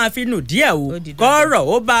wọ́n máa fi nù díẹ̀ o kọ́rọ̀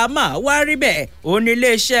ó bá a máa wá rí bẹ́ẹ̀ ó ní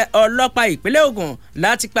iléeṣẹ́ ọlọ́pàá ìpínlẹ̀ Ògùn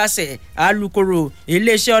láti pàṣẹ alukoro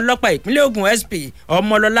iléeṣẹ́ ọlọ́pàá ìpínlẹ̀ Ògùn SP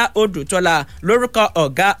Ọmọlọ́lá Odùtọ́lá lórúkọ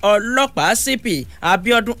ọ̀gá ọlọ́pàá CP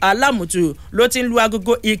Abíọ́dún Alámùtù ló ti ń lu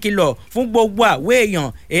agogo ìkìlọ̀ fún gbogbo àwọn èèyàn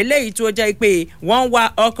eléyìí tó jẹ́ pé wọ́n ń wa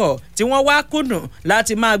ọkọ̀ tí wọ́n wá kùnà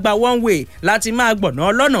láti máa gba one way láti máa gbọ̀nà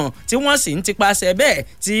ọlọ́nà tí wọ́n sì ń tipasẹ̀ bẹ́ẹ̀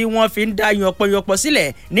tí wọ́n fi ń dá yọpọyọpọ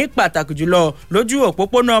sílẹ̀ ní pàtàkì jùlọ lójú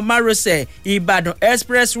òpópónà márosẹ̀ Ìbàdàn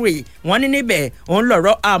expressway wọ́n ní níbẹ̀ òun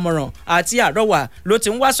lọ̀rọ̀ àmọ̀ràn àti àrọwà ló ti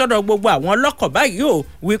ń wá sọ́dọ̀ gbogbo àwọn ọlọ́kọ̀ báyìí o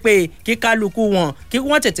wípé kí kálukú wọn kí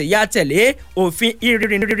wọ́n tètè ya tẹ̀lé òfin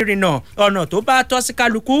ìrìnnà ọ̀nà tó bá tọ́ sí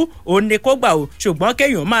kálukú òun ni kó gbà o ṣùgbọ́n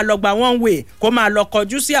kéèyàn máa lọ gba one way kó máa lọ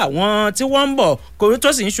kọjú sí àwọn tí wọ́n ń bọ̀ kó tó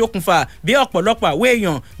sì ń ṣokùnfà bí ọ̀pọ̀lọpọ̀ àwọn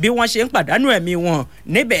èèyàn bí wọ́n ṣe ń pàdánù ẹ̀mí wọn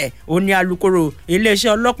níbẹ̀ òun ni alukoro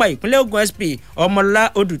iléeṣẹ́ ọlọ́pàá ìpínlẹ̀ Ògùn SP Ọmọlọ́lá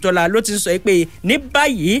Odùtọ́lá ló ti ń sọ pé ní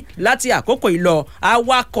báyìí láti àkókò ìlọ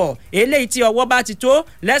awakọ̀ eléyìí tí ọwọ́ bá ti tó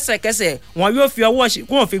lẹ́sẹ̀kẹsẹ̀ wọn yóò fi ọwọ́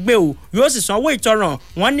ṣìkún òfin gbé o yóò sì sanwó ìtanràn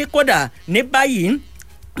wọn ní kódà ní báyìí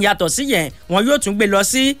yàtọ̀ sí yẹn wọn yóò tún gbé lọ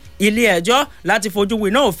sí ilé ẹjọ́ láti fojú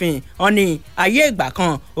winá òfin ọ̀nì ayé ìgbà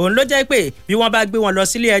kan òun ló jẹ́ pé bí wọ́n bá gbé wọn lọ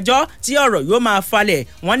sílé ẹjọ́ tí ọ̀rọ̀ yóò máa falẹ̀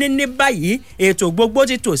wọ́n ní báyìí ètò gbogbo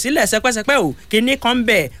ti tò sílẹ̀ sẹ́pẹ́sẹ́pẹ́ o kíní kan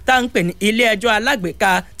bẹ̀ tá à ń pè ní ilé ẹjọ́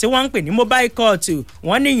alágbèéká tí wọ́n ń pè ní mobile court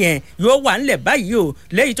wọ́n nìyẹn yóò wà ńlẹ̀ báyìí o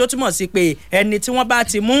léyìí tó túmọ̀ sí pé ẹni tí wọ́n bá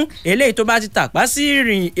ti mú eléyìí tó bá ti tàpá sí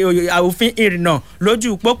òfin ìrìnnà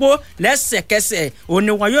lójú pópó lẹ́sẹ̀kẹsẹ̀ òun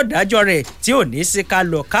ni wọn yóò dájọ́ rẹ̀ tí ò ní sí ká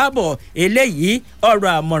lọ káàbọ̀ eléyìí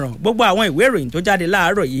ọ̀rọ̀ àmọ̀ràn gbogbo àwọn ìwé ìròyìn tó jáde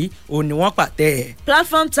láàárọ̀ yìí òun ni wọ́n pàtẹ́.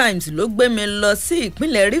 Platform Times ló gbé mi lọ sí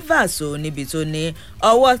ìpínlẹ̀ Rivers o níbi tó ní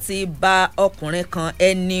ọwọ́ ti bà ọkùnrin kan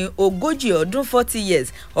ẹni 40 ọdún 40 years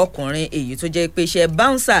ọkùnrin èyí tó jẹ́ pé iṣẹ́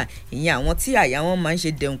bouncer ìyẹn àwọn tí àyà wọn máa ń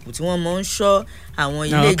ṣe dẹ̀nkù tí wọ́n máa ń ṣọ́ àwọn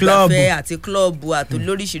ilé ìgbafẹ́ àti klọ́ọ̀bù àti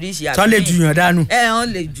lóríṣiríṣi àti tọ́ lè jùyàn dànù. wọ́n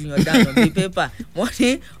lè jùyàn dànù bíi pépà wọ́n ní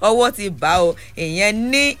ọwọ́ ti bà ó ìyẹn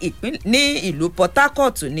ní ìlú Port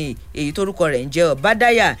Harcourt ní èyí tórúkọ rẹ̀ ń jẹ́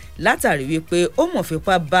Ọ̀bádáyà látàrí wípé ó mọ̀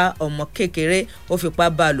fipá bá ọmọ kékeré ó fipá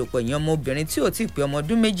bá a lò pọ̀ ìyẹn ọmọbìnrin tí ò tí ì pé ọmọ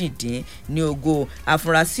ọdún méjìdínlógún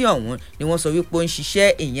afurasí ọ̀hún ni wọ́n sọ wípé ó ń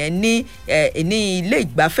ṣiṣẹ́ ìyẹn ní ilé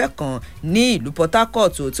ìgbafẹ́ kan ní ìlú Port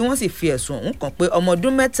Harcourt tí wọ́n sì fi ẹ̀sùn ọ̀hún kàn pé ọmọ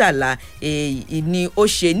ọdún 13 ni ó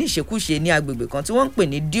ṣe ní ìṣekúṣe ní agbègbè kan tí wọ́n ń pè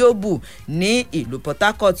ní Diobu ní ìlú Port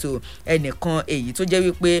Harcourt ẹnìkan èyí tó jẹ́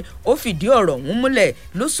wípé ó fìdí ọ̀rọ̀ ọ̀hún múlẹ̀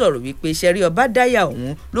ló sọ̀rọ̀ wípé ṣẹ́rí Ọbádáyà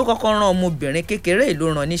ọ̀hún ló kọ́kọ́ rán ọmọbìnrin kékeré ìlú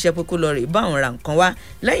rán níṣẹ́ pé kó lọ rè bá òun ra nǹkan wá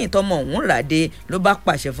lẹ́yìn tọ́mọ ọ̀hún rà dé ló bá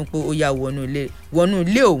pàṣẹ fún pé ó yá wọnú ilé wọnú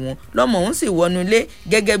ilé òun lọ́mọ òun sì wọnú ilé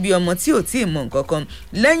gẹ́gẹ́ bí ọmọ tí ò tí ì mọ̀ nǹkan kan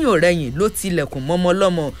lẹ́yìn òrẹ́yìn ló tilẹ̀kùn mọ́mọ́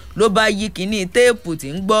lọ́mọ ló bá yí kíní téèpù tí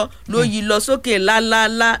ń gbọ́ ló yí lọ sókè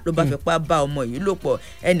lálálá ló bá fipá bá ọmọ yìí lò pọ̀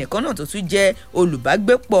ẹnìkan náà tó tún jẹ́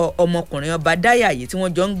olùbágbépọ̀ ọmọkùnrin ọba dáyà yìí tí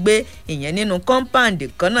wọ́n jọ ń gbé ìyẹn nínú kọ́ńpáàndì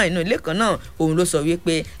kan náà inú ilé kan náà òun ló sọ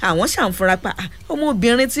wípé àwọn ṣàǹfura pa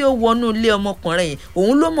ọmọbìnrin tí ó wọnú ilé ọmọkùnrin yìí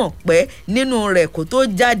òun ló mọ̀ pé nínú rẹ̀ kó tó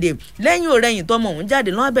jáde lẹ́yìn òrẹ́yìn tọmọ òun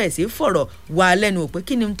jáde lọ́wọ́ bẹ̀rẹ̀ sí fọ̀rọ̀ wà lẹ́nu pé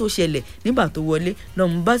kí ni tó ṣẹlẹ̀ nígbà tó wọlé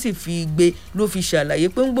lọ́mú bá sì fi gbé ló fi ṣàlàyé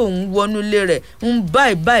pé ń gbọ́ òun wọnú ilé rẹ̀ ń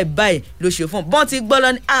báyìí ló ṣe fún un bọ́n ti gbọ́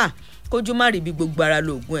lọ ní kójú má rí bí gbogbo ara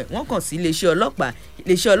lóògùn ẹ̀ wọ́n kàn sí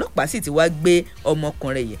iléeṣẹ́ ọlọ́pàá sì ti wá gbé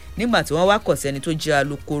ọmọkùnrin yìí nígbà tí wọ́n wá kọ̀ sẹ́ni tó jẹ́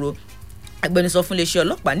alukoro agbẹnusọ fún iléeṣẹ́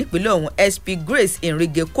ọlọ́pàá nípínlẹ̀ ọ̀hún SP Grace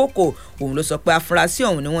Enrique Koko òun ló sọ pé afurasí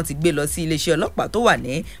ọ̀hún ni wọ́n ti gbé lọ sí iléeṣẹ́ ọlọ́pàá tó wà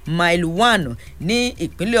ní mile 1 ní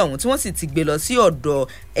ìpínlẹ̀ ọ̀hún tí wọ́n sì ti gbé lọ sí ọ̀dọ̀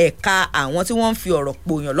ẹ̀ka àwọn tí wọ́n ń fi ọ̀rọ̀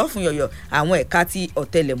pòyàn lọ́fun yọ̀yọ̀ àwọn ẹ̀ka tí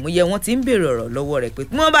ọ̀tẹlẹ̀múyẹ́ wọ́n ti ń béèrè ọ̀rọ̀ lọ́wọ́ rẹ̀ pé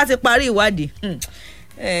wọ́n bá ti parí ìwádìí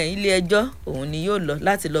ilé ẹjọ́ òun ni yóò lọ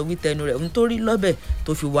láti lọ wí tẹnu rẹ̀ nítorí lọ́bẹ̀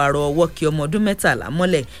tó fi wàrọ ọwọ́ kí ọmọ ọdún 13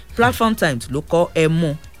 mọ́lẹ̀ Platform Times ló kọ́ ẹ mú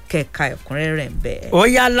kẹ̀ka ẹ̀kúnrẹ́rẹ́ ń bẹ̀. ó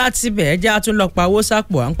yá láti bẹ̀ ẹ́ jẹ́ àtúnlọ pa owó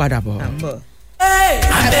sápò à ń padà bọ̀.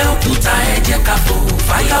 Abẹ́òkúta ẹ jẹ́ ká fò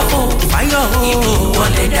fáyọ̀ ìbò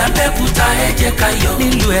wọlé dé Abẹ́òkúta ẹ jẹ́ ká yọ̀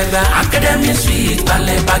nílùú Ẹ̀gbá Academy Suite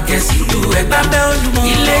balẹ̀ bàgẹ́ sílùú Ẹ̀gbá bẹ́ olúmọ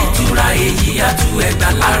ilé ìtura èyí àtú Ẹ̀gbá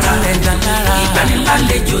lára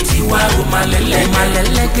ìgbanilálejò tiwa ò máa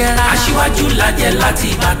lẹ́lẹ́gẹ́rẹ́ aṣíwájú lajẹ́ láti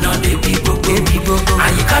Ìbàdàn débi gbogbo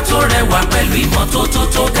àyíká tó rẹwà pẹ̀lú ìmọ́tótó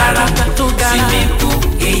tó gara swimming pool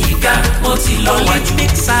èyí ga ó ti lọ wájú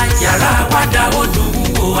yàrá àwàdà ó dùn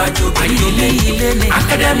wò àjòkè ilé ní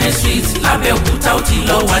Academy Suite l'Abẹ́òkúta ó ti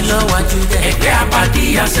lọ wájú ẹgbẹ́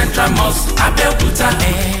Abadiya Central Mosque Abẹ́òkúta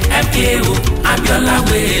MKO Abiola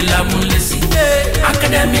Way Lamulesi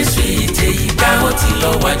Academy Suite èyí ga ó ti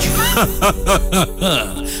lọ wájú.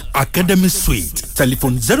 Academy Suite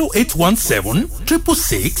telephone 0817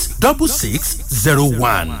 666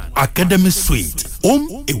 6601 Academy Suite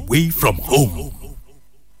home away from home.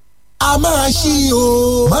 A máa ṣí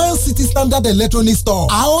o Man City Standard Electronic Store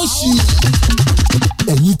a ó ṣí.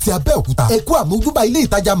 Ẹ̀yin tí Abẹ́òkúta ẹ kú àmójúbà ilé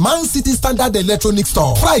ìtajà Man City Standard Electronic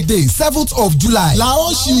Store Friday 7th of July la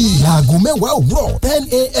ó ṣí láago 10 òwúrọ̀ 10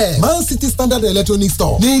 a.m. Man City Standard Electronic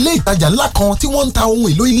Store ní ilé ìtajà ńlá kan tí wọ́n ń ta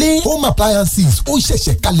ohun èlò ilé home appliances ó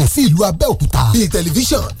ṣẹ̀ṣẹ̀ kalẹ̀ sí ìlú Abẹ́òkúta bíi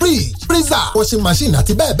tẹlifíṣàn fridge freezer washing machine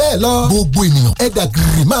àti bẹ́ẹ̀ bẹ́ẹ̀ lọ. Gbogbo ènìyàn ẹ̀dà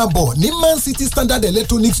gírí máa bọ̀ ní Man City Standard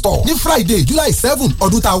Electronic Store ní Friday July 7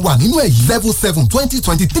 ọdún tá a wà nínú èyí level 7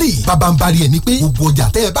 2023 bàbáǹbarì ẹ̀ ní pé gbogbo ọjà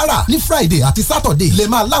tẹ́ ẹ bá rà ní Friday àti Saturday lè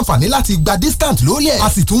máa láǹfààní láti gba discount lórí ẹ̀. A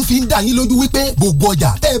sì tún fi ń dá yín lójú wípé gbogbo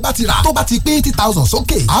ọjà tẹ́ ẹ bá ti rà tó bá ti pé 80,000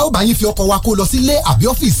 sókè a ó bá yín fi ọkọ̀ wa kó lọ sílé àbí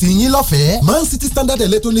ọ́fíìsì yín lọ́fẹ̀ẹ́. Man City Standard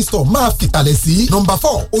Electronic Store máa fìkàlẹ̀ sí number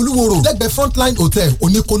 4 Olúwo Road lẹ́gbẹ̀ẹ́ Frontline Hotel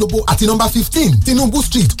Oníkólóbó àti number 15 Tinubu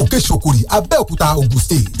Street Òkè-Ṣòkòrì Abẹ́òkúta Ogun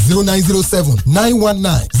State 0907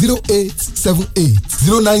 919 0878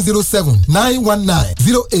 0907 919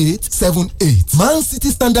 0878 Man City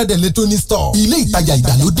Standard Electronic Store ilé ìtajà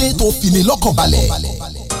ìgbàlódé tó fini lọ́kàn balẹ̀.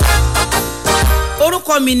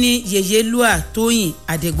 Orúkọ mi ni Yèyélúà Tóyìn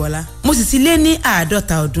Adégbọlá mo sì ti lé ní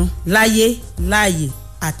 50 ọdún láyé láàyè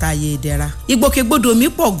àtàyè ìdẹ̀ra. Ìgbòkègbodò mi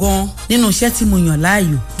pọ̀ gan-an nínú iṣẹ́ tí mo yàn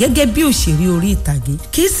láàyò gẹ́gẹ́ bí òṣèré orí ìtàgé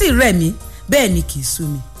kì í sì rẹ̀ mí bẹ́ẹ̀ ni kì í sú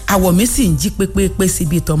mi àwọ̀ mi sì ń jí pépépé sí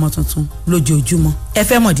bíi tọmọ tuntun lójoojúmọ́. Ẹ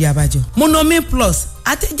fẹ́ mọ̀dí abájọ. Monomin Plus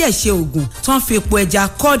atẹ́jẹ̀ṣe oògùn tó ń fi epo ẹja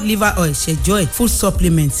cod liver oil ṣẹjọ́ ẹ̀ food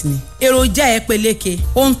supplement ni. Èròjà ẹ peléke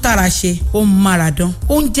ó ń tara ṣe ó ń mára dán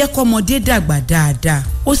ó ń jẹ́ kọ́mọdé dàgbà dáadáa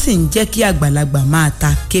ó sì ń jẹ́ kí àgbàlagbà máa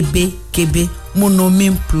ta kébékébé.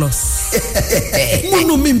 Monomin Plus.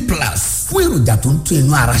 Monomin Plus fún èròjà tó ń tún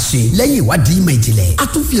inú ara ṣe lẹ́yìn ìwádìí ìmọ̀ ìjìnlẹ̀ a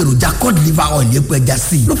tún fi èròjà cod liver oil epo ẹja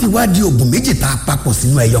sí i ló fi wá di oògùn méjì tá a papọ̀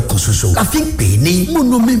sínú ẹyọ kan ṣoṣo la fi ń pè é ní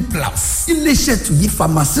Monomin Plus. Iléeṣẹ́ Tuyi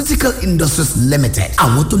Pharmaceutical Industries Limited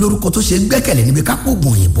àwọn tó lórúkọ tó ṣe ń gbẹ́kẹ̀lé níbi kápò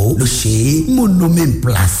oògùn òyìnbó ló ṣe é. Monomin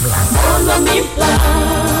Plus. Monomin Plus.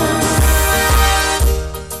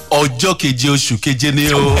 ọjọ́ keje oṣù keje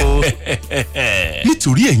ni o.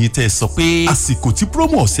 nítorí ẹ̀yin tẹ́ ẹ sọ pé àsìkò tí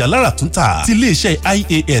promo ọ̀sẹ̀ aláràtúntà ti iléeṣẹ́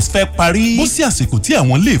IAS fẹ́ parí bó sí àsìkò tí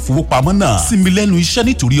àwọn ilé ìfowópamọ́ náà sinmi lẹ́nu iṣẹ́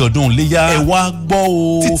nítorí ọdún iléyá ẹ wá gbọ́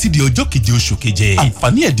o. títí di ọjọ́ keje oṣù keje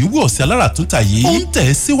àǹfààní ẹ̀dínwó ọ̀sẹ̀ aláràtúntà yìí ó ń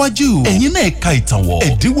tẹ̀ síwájú. ẹ̀yin náà ka ìtàn wọ̀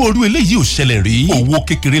ẹ̀dínwó orú eléyìí ò ṣẹlẹ̀ rí. owó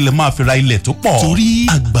kékeré lẹ máa fi ra ilẹ̀ tó pọ̀. torí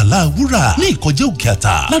àgbàlá wúrà ní ìkọjẹ́ òkè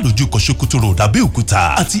àtà ládojúkọ Sokoto Road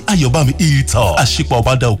Abẹ́òkúta àti Ayọ̀bámi ìtàn àṣepọ̀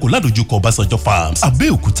ọ̀bádà òkú ládojúkọ Ọbásanjọ́ Farms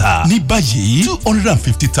Abẹ́òkúta ní báyìí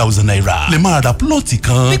 450,000 naira lè máa ra plọ́ọ̀tì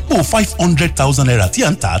kan dípò 500,000 naira tí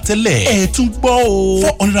à ń tà tẹ́lẹ̀. ẹ tún gbọ́ o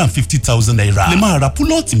 450,000 naira lè máa ra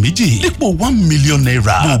púlọ̀tì méjì dípò 1 million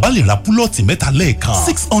naira. bó o bá lè ra púlọ̀tì mẹ́ta lẹ́ẹ̀kan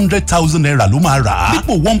 600,000 naira ló máa rà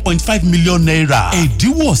dípò 1.5 million naira.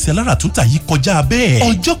 ẹ̀dínwó ọ̀sẹ̀ alára túntà yìí kọjá bẹ́ẹ̀.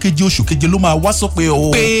 ọjọ́ keje oṣù keje ló máa wá sópin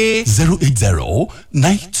o. pé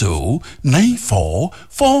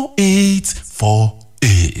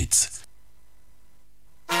 08092944848.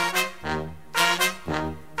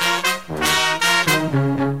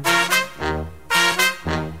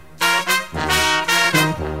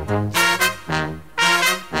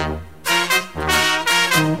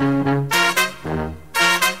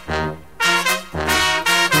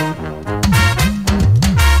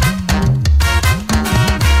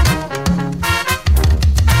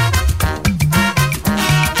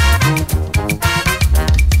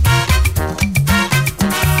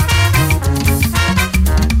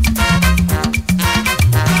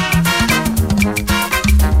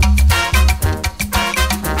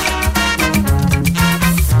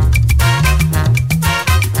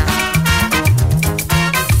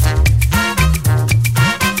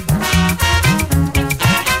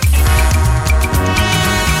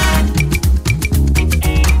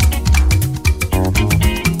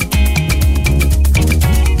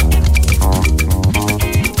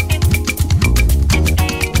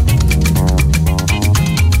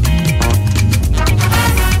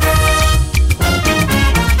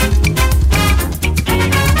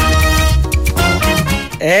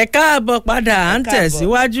 ẹ káàbọ̀ padà à ń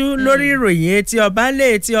tẹ̀síwájú lórí ìròyìn etí ọba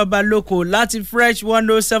ńlẹ̀ etí ọba lóko láti fresh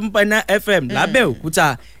 107.9 FM lábẹ́òkúta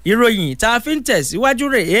ìròyìn tá a fi ń tẹ̀síwájú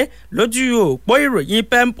rèé lójú òpó ìròyìn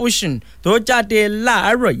pen pushing tó jáde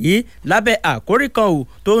láàárọ̀ yìí lábẹ́ àkórí kan ò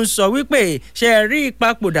tó ń sọ wípé ṣe rí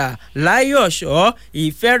ìpapòdà láyé ọ̀ṣọ́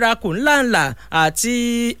ìfẹ́rakùn ńláńlá àti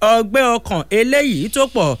ọgbẹ́ ọkàn eléyìí tó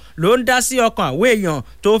pọ̀ ló ń dá sí ọkàn àwọn èèyàn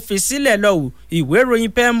tó fi sílẹ̀ lọ́wọ́ ìwé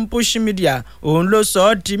ìròyìn pen pushing media òun ló sọ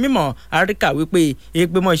ọ́ di mímọ̀ àríkà wípé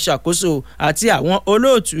ìgbìmọ̀ ìṣàkóso àti àwọn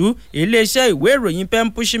olóòtú iléeṣẹ́ ìwé ìròyìn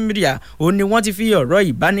pen pushing media òun ni wọ́n ti fi ọ̀rọ̀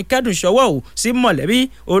ìbánikẹ́dùn ṣọwọ́ ò sí mọ̀lẹ́bí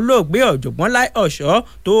olóògbé ọ̀jọ̀gbọ́n láì ọ̀ṣọ́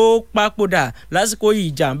tó papòdà lásìkò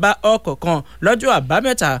ìjàmbá ọkọ̀ kan lọ́jọ́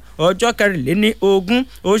àbámẹ́ta ọjọ́ 24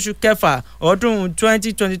 oṣù kẹfà ọdún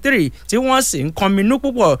 2023 tí wọ́n sì ń kọminú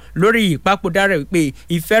púpọ̀ lórí ìpapòdà rẹ̀ wípé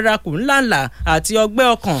ìfẹ́rakùn ńláńlá àti ọgbẹ́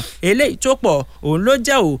ọkàn eléyìí tó pọ̀ òun ló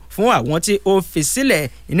jẹ́ ò fún àwọn tí ó fi sílẹ̀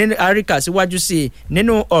nínú àríkà síwájú sí i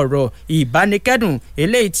nínú ọ̀rọ̀ ìbánikẹ́dùn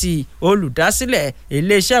eléyìí tí olùdásílẹ̀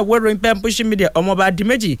iléeṣẹ́ ìwé ìròyìn pen pushing media ọmọọba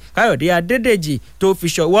Adéméjì Káyọ̀dé Adédèjì tó fi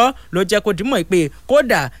ṣọwọ́ ló jẹ́ kó dìmọ̀ pé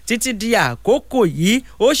kódà títí di àkókò yìí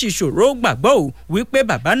ó sì ṣòro gbàgbọ́ ò wípé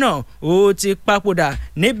bàbá náà ó ti papòdà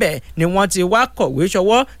níbẹ̀ ni wọ́n ti wá kọ̀wé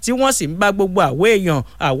ṣọwọ́ tí wọ́n sì ń bá gbogbo àwọn èèyàn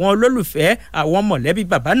àwọn olólùfẹ́ àwọn mọ̀lẹ́bí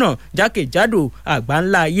bàbá náà jákèjádò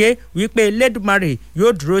àgbáńlá ayé wípé Elédùmarè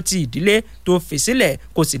yóò dúró ti ìdílé tó fi sílẹ̀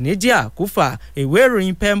kò sì ní jẹ́ àkúfà ìwé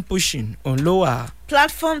ìròyìn pen pushing òun ló wà.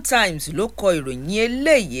 Platform Times ló kọ ìròyìn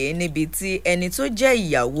eléyìí níbi tí ẹni tó jẹ́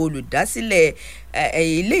ìyàwó olùdásílẹ̀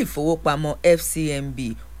ilé ìfowópamọ́ FCMB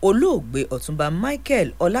olóògbé ọ̀túnba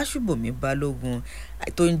Michael Ọlásùbọ̀mí Balógun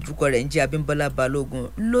tó ń jukọ rẹ̀ ń jẹ́ Abímbọ́lá Balógun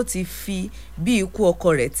ló ti fi bí ikú ọkọ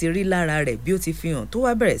rẹ̀ ti rí lára rẹ̀ bí ó ti fi hàn tó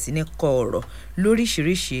wá bẹ̀rẹ̀ sí ní kọ ọ̀rọ̀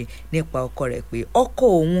lóríṣiríṣi nípa ọkọ rẹ̀ pé ọkọ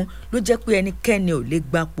òun ló jẹ́ pé ẹnikẹ́ni ò lè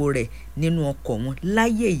gbapò rẹ̀ nínú ọkọ òun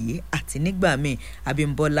láyé yìí àti nígbà míì.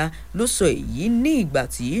 Abímbọ́lá ló sọ èyí ní ìgbà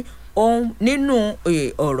tí nínú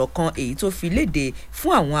ọ̀rọ̀ kan èyí tó fi léde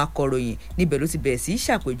fún àwọn akọ̀ròyìn níbẹ̀ ló ti bẹ̀rẹ̀ sí í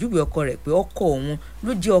ṣàpèjúwe ọkọ rẹ̀ pé ọkọ òun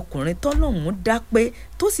ló jẹ́ ọkùnrin tọ́lọ́hún dá pé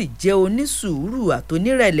tó sì jẹ́ onísùúrù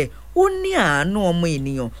àtonírẹ̀lẹ̀ ó ní àánú ọmọ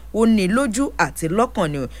ènìyàn ó ní lójú àti lọ́kàn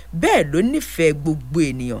ni bẹ́ẹ̀ ló nífẹ̀ẹ́ gbogbo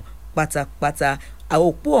ènìyàn pátápátá.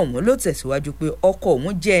 àwòpó ọ̀hún ló tẹ̀síwájú pé ọkọ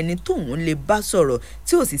òun jẹ́ ẹni tóun lè bá sọ̀rọ̀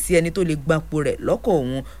tí ò sì sí ẹni tó lè gbapò rẹ̀ lọ́kọ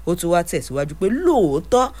òun. ó tún wá tẹ̀síwájú pé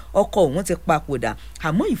lóòótọ́ ọkọ òun ti papòdà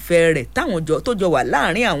àmọ́ ìfẹ́ rẹ̀ tó jọ wà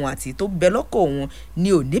láàrin àwọn àti tó bẹ lọ́kọ òun ni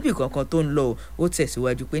ò níbì kankan tó ń lọ. ó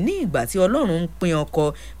tẹ̀síwájú pé ní ìgbà tí Ọlọ́run ń pín ọkọ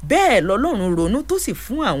bẹ́ẹ̀ lọ́lọ́run ronú tó sì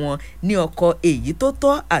fún àwọn ní ọkọ èyí tó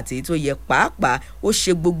tọ́ àti èyí tó yẹ pàápàá ó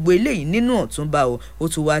ṣe gbogbo eléyìí nínú ọ̀túnba o. ó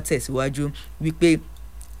tún wá tẹ̀síwájú wípé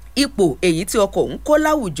ipò èyí tí ọkọ òun kó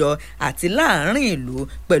láwùjọ àti láàrin ìlú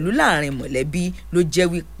pẹ̀lú láàrin mọ̀lẹ́bí ló jẹ́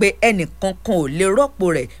wípé ẹnìkankan ò lè rọ́pò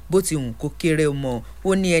rẹ̀ bó ti hùn kó kéré mọ́.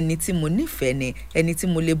 ó ní ẹni tí mo nífẹ̀ẹ́ ni ẹni tí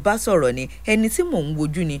mo lè bá sọ̀rọ̀ ni ẹni tí mò ń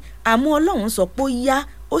wojú ni àmọ́ Ọlọ́run sọ pé ó yá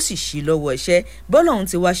ó sì ṣí lọ́wọ́ iṣẹ́ bọ́lọ́run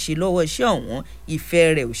ti wá ṣí lọ́wọ́ iṣẹ́ ọ̀hún ìfẹ́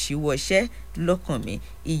rẹ̀ ò ṣíwọ́ iṣẹ́ lọ́kàn mi.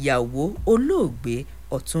 ìyàwó olóògbé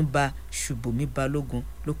Ọ̀túnba Ṣùbọ̀mí Balógun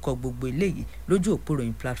ló kọ gbogbo eléyìí lójú òpó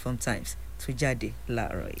ìròyìn Platform Times tó jáde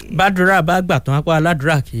láàárọ̀ yìí. bàdúrà bá gbà tán apá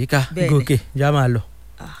aládùúrà kì í ká gòkè já máa lọ.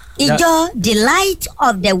 ìjọ the light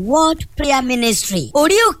of the world prayer ministry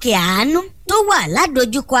orí òkè àánú tó wà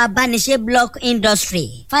ládojúkọ abániṣe block industry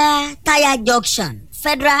fire tire junction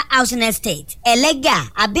federal housing estate ẹlẹ́gà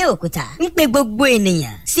abẹ́òkúta ń pe gbogbo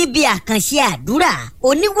ènìyàn síbi àkànṣe àdúrà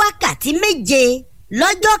oníwákàtí 7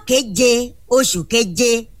 lọ́jọ́ 7 oṣù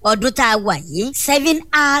 7 ọdún tá a wà yìí 7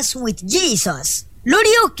 hours with jesus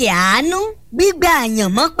lórí òkè àánú gbígbà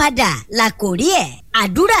àyànmọ́ padà làkòrí ẹ̀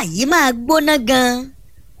àdúrà yìí máa gbóná gan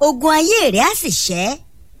ogun ayé rẹ̀ á sì ṣẹ́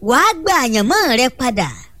wàá gba àyànmọ́ rẹ padà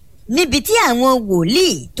níbi tí àwọn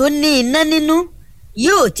wòlíì tó ní iná nínú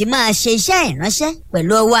yóò ti máa ṣe iṣẹ́ ìránṣẹ́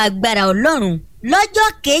pẹ̀lú ọwọ́ agbára ọlọ́run lọ́jọ́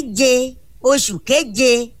 7 oṣù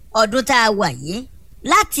 7 ọdún tá a wà yìí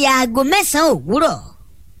láti aago 9 òwúrọ̀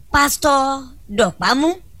pásítọ̀ dọ̀pámú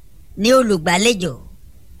ní olùgbàlejò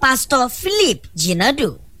pásítọ̀ philip jinadu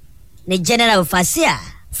ní general overseer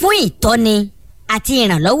fún ìtọ́ni àti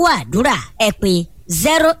ìrànlọ́wọ́ àdúrà ẹ pè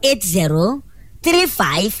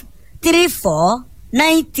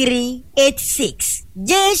 08035349386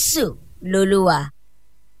 jésù lolúwa.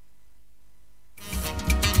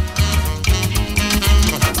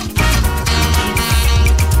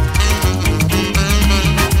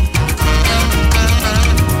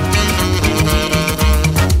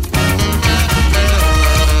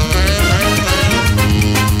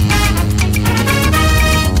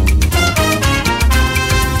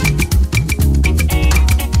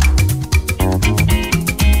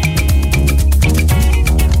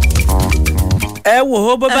 ẹ wò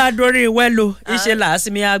ó bó bá dórí wẹ́lo iṣẹ́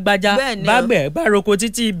làásìmí agbájá bágbẹ̀ bároko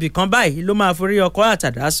títí ibìkan báyìí ló máa forí ọkọ̀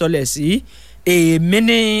àtàdá sọlẹ̀ sí èmi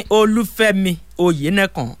ní olúfẹ́mi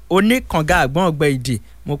oyènẹ́kan oníkànga àgbọ̀n ọ̀gbẹ́ ìdì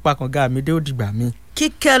mo pa kànga mi dé òdìgbà mi.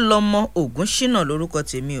 kíkẹ́ lọmọ ògúnṣínà lórúkọ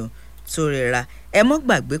tèmi o tó rẹra ẹ mọ́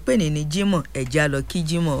gbàgbé pé ní jímọ̀ ẹ̀já lọ kí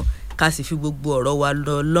jímọ̀ ká sì fi gbogbo ọ̀rọ̀ wa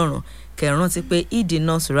lọ lọ́rùn kẹrántí pé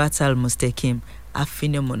ìdínà suratal mustekim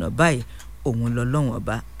àfinimọ̀nà báyìí òun lọ lọ́wọ́n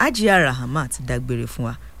ọba Ajiya Rahamat dágbére fún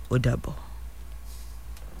wa ó dàbọ̀.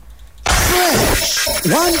 Fresh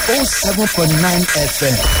 107.9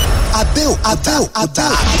 FM Abẹ́òkúta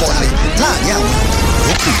akọni láàrin àwọn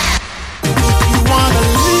ìlú. You wanna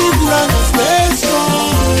live life, stay strong.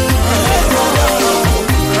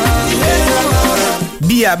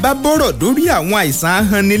 bí a bá bọ̀rọ̀ dórí àwọn àìsàn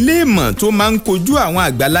ahaniléèmọ̀ tó máa ń kojú àwọn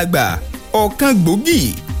àgbàlagbà ọ̀kan gbòógì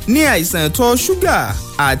ní àìsàn ìtọ̀ ṣúgà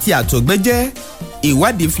àti àtọ̀gbẹ́jẹ́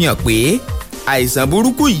ìwádìí fi hàn pé àìsàn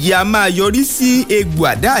burúkú yìí a máa yọrí sí egbò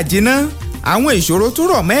àdá àjínà àwọn ìṣòro tó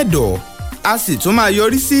rọ̀ mọ́ ẹ̀dọ̀ a sì tún máa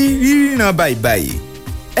yọrí sí ríran bàìbàì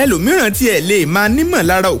ẹlòmíràn tiẹ̀ lè máa nímọ̀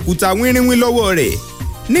lára òkúta wínrínwín lọ́wọ́ rẹ̀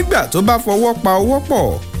nígbà tó bá fọwọ́ pa ọwọ́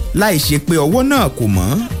pọ̀ láì ṣe pé ọwọ́ náà kò mọ́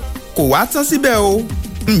kò wá tán síbẹ̀ o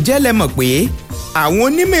ǹjẹ́ lẹ mọ̀ pé àwọn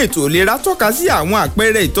onímọ̀ ètò ìlera tọ́ka sí àwọn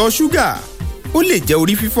àpẹẹrẹ ìtọ̀ ṣúgà ó lè jẹ́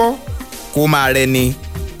orí fífọ́ kó máa rẹni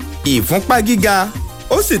ìfúnpá gíga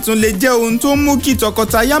ó sì tún lè jẹ́ ohun tó ń mú kí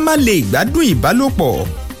tọkọtaya má lè gbádùn ìbálòpọ̀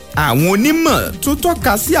àwọn onímọ̀ tó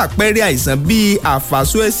tọ́ka sí àpẹẹrẹ àìsàn bíi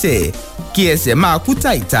àfàsó ẹsẹ̀ kí ẹsẹ̀ máa kú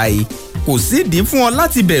tàìtàì kò sídìí fún ọ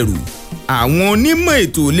láti bẹ̀rù àwọn onímọ̀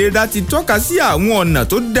ètò ìlera ti tọ́ka sí àwọn ọ̀nà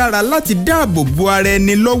tó dára láti dáàbò bo ara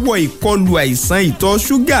ẹni lọ́wọ́ ìkọlù àìsàn ìtọ̀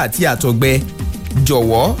ṣúgà àti àtọ̀gbẹ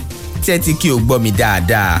jọ̀wọ́ tẹ́tí kí o gbọ́ mi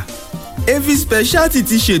dáadáa. Avi Speciality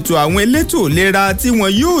ti ṣètò àwọn elétò ìlera tí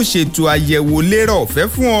wọn yóò ṣètò àyẹ̀wò ìlera ọ̀fẹ́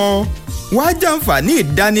fún ọ. Wá jàǹfààní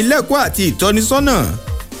ìdánilẹ́kọ̀ọ́ àti ìtọ́nisọ́nà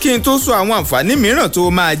kí n tó sọ àwọn àǹfààní mìíràn tó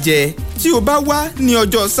máa jẹ tí o bá wá ní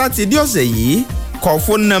ọjọ́ sátidé ọ̀sẹ̀ yìí kọ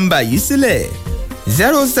fóònù nọ́mbà yìí sílẹ̀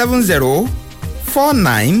 070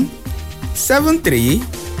 49 73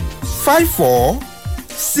 54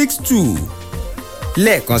 62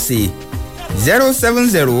 lẹ́ẹ̀kan sí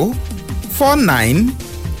 070 49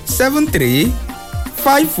 73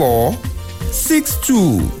 54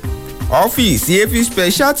 62 ọ́fíìsì Avi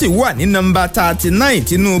Speciality wà ní nọ́mbà 39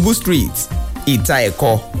 Tinubu Street ìta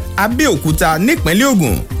ẹ̀kọ́ Abẹ́òkúta nípínlẹ̀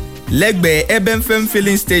Ògùn lẹ́gbẹ̀ẹ́ Ebenfem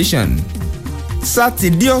filling station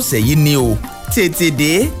sátidé ọ̀sẹ̀ yìí ni o tètè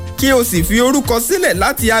dé kí o sì fi orúkọ sílẹ̀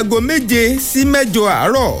láti aago 7 sí 8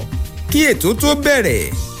 àárọ̀ kí ètò tó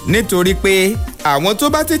bẹ̀rẹ̀ nítorí pé àwọn tó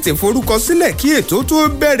bá tètè forúkọ sílẹ̀ kí ètò tó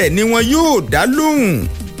bẹ̀rẹ̀ ni wọn yóò dá lóhùn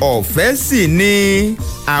ọ̀fẹ́ sì ni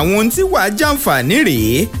àwọn tí wàá jàǹfààní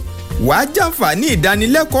rèé wàá jàǹfààní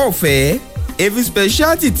ìdánilẹ́kọ̀ọ́ ọ̀fẹ́ Avi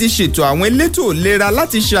Speciality ti ṣètò àwọn elétò ìlera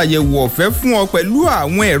láti ṣàyẹ̀wò ọ̀fẹ́ fún ọ pẹ̀lú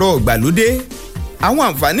àwọn ẹ̀rọ ìgbàlódé àwọn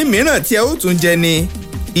àǹfààní mìíràn tí ẹ ó tún jẹ ni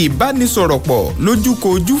ìbánisọ̀rọ̀ pọ̀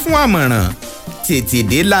lójúkojú fún àmọ̀ràn tètè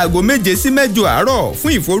dé láago 7 sí 8 àárọ̀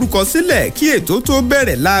fún ìforúkọsílẹ̀ kí ètò tó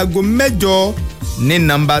bẹ̀rẹ̀ láago 8 ní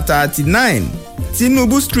nọ́mbà 39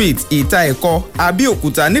 Tinubu Street Ìta Ẹ̀kọ́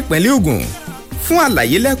Abẹ́òkúta nípínlẹ̀ Ògùn. Fún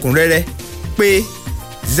àlàyé lẹ́kùnrẹ́rẹ́ pé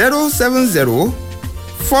 070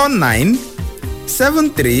 49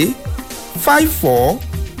 73 54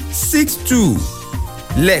 62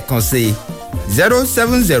 lẹ́ẹ̀kan sí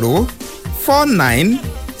 070 49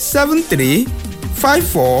 73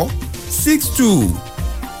 54 62.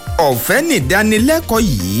 Ọ̀fẹ́ nìdánilẹ́kọ̀ọ́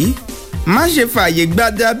yìí. Má ṣe fààyè gba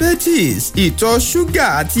diabetes, ìtọ̀ ṣúgà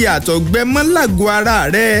àti àtọ̀gbẹ mọ́ lágọ̀ọ́ ara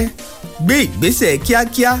rẹ. Gbé ìgbésẹ̀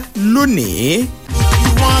kíákíá lónìí.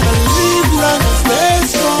 You wanna live life, stay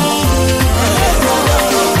strong.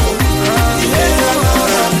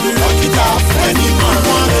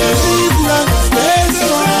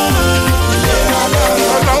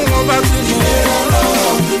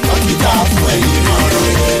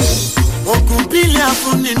 Ogun bílẹ̀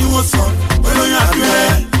afúnni ni wọ́n sọ, olóyún abẹ́rẹ́,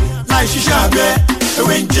 láì ṣiṣẹ́ abẹ,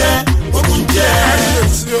 ewé ń jẹ́, ogun jẹ́.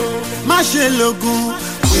 Má ṣe lògùn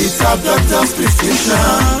without doctor's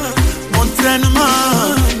prescription. Mo tẹnu mọ́,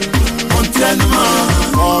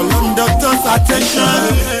 call on doctor's attention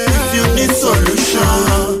if you need solution.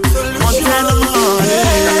 Mo tẹnu mọ́,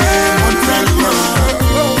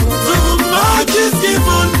 too much is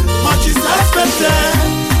given, much is expected.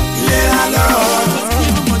 Ìlera lọ.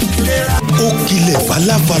 Ó kilẹ̀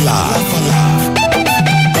falafala.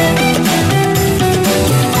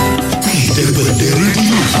 Ìdẹ́gbẹ̀dẹ̀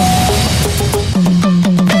rédíò.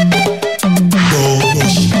 Gbọ́dọ̀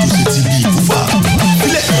sì tó ṣe ti bí ìfúfà.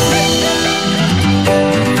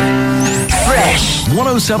 Fresh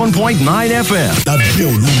 107.9 FM. Lábẹ́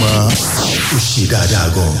Olúmọ, ó ṣe dáadáa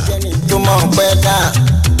gan. Tó mọ̀ pẹ́ ká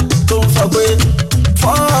tó ń sọ pé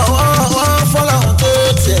fọ́lọ́run tó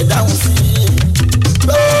tiẹ̀ dáhùn sí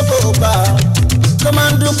gbogbo gbà ló máa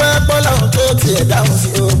ń dúpẹ́ pọ́lọ́run tó tiẹ̀ dáhùn sí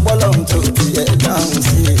o pọ́lọ́run tó tiẹ̀ dáhùn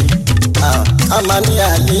sí àmàní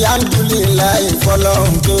alihamdulilayi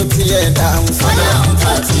fọ́lọ́run tó tiẹ̀ dáhùn sí. Fọ́lọ́run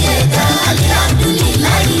tó tiẹ̀ dá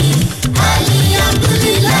alihamdulilayi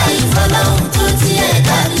fọ́lọ́run tó tiẹ̀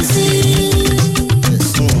dáhùn sí.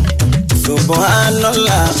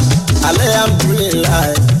 Subhanallah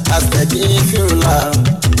alihamdulilayi astaghfirullah.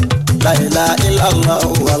 La ilaha illallah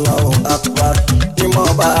wallahu akbar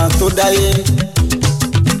ìmọ̀ọ́ba tó dáyé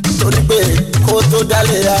torí pé kó tó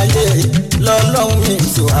dálé ayé lọ́lọ́run mi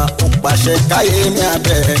tù á ó pàṣẹ káyé mi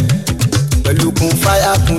abẹ́ pẹ̀lú kun fáyà kun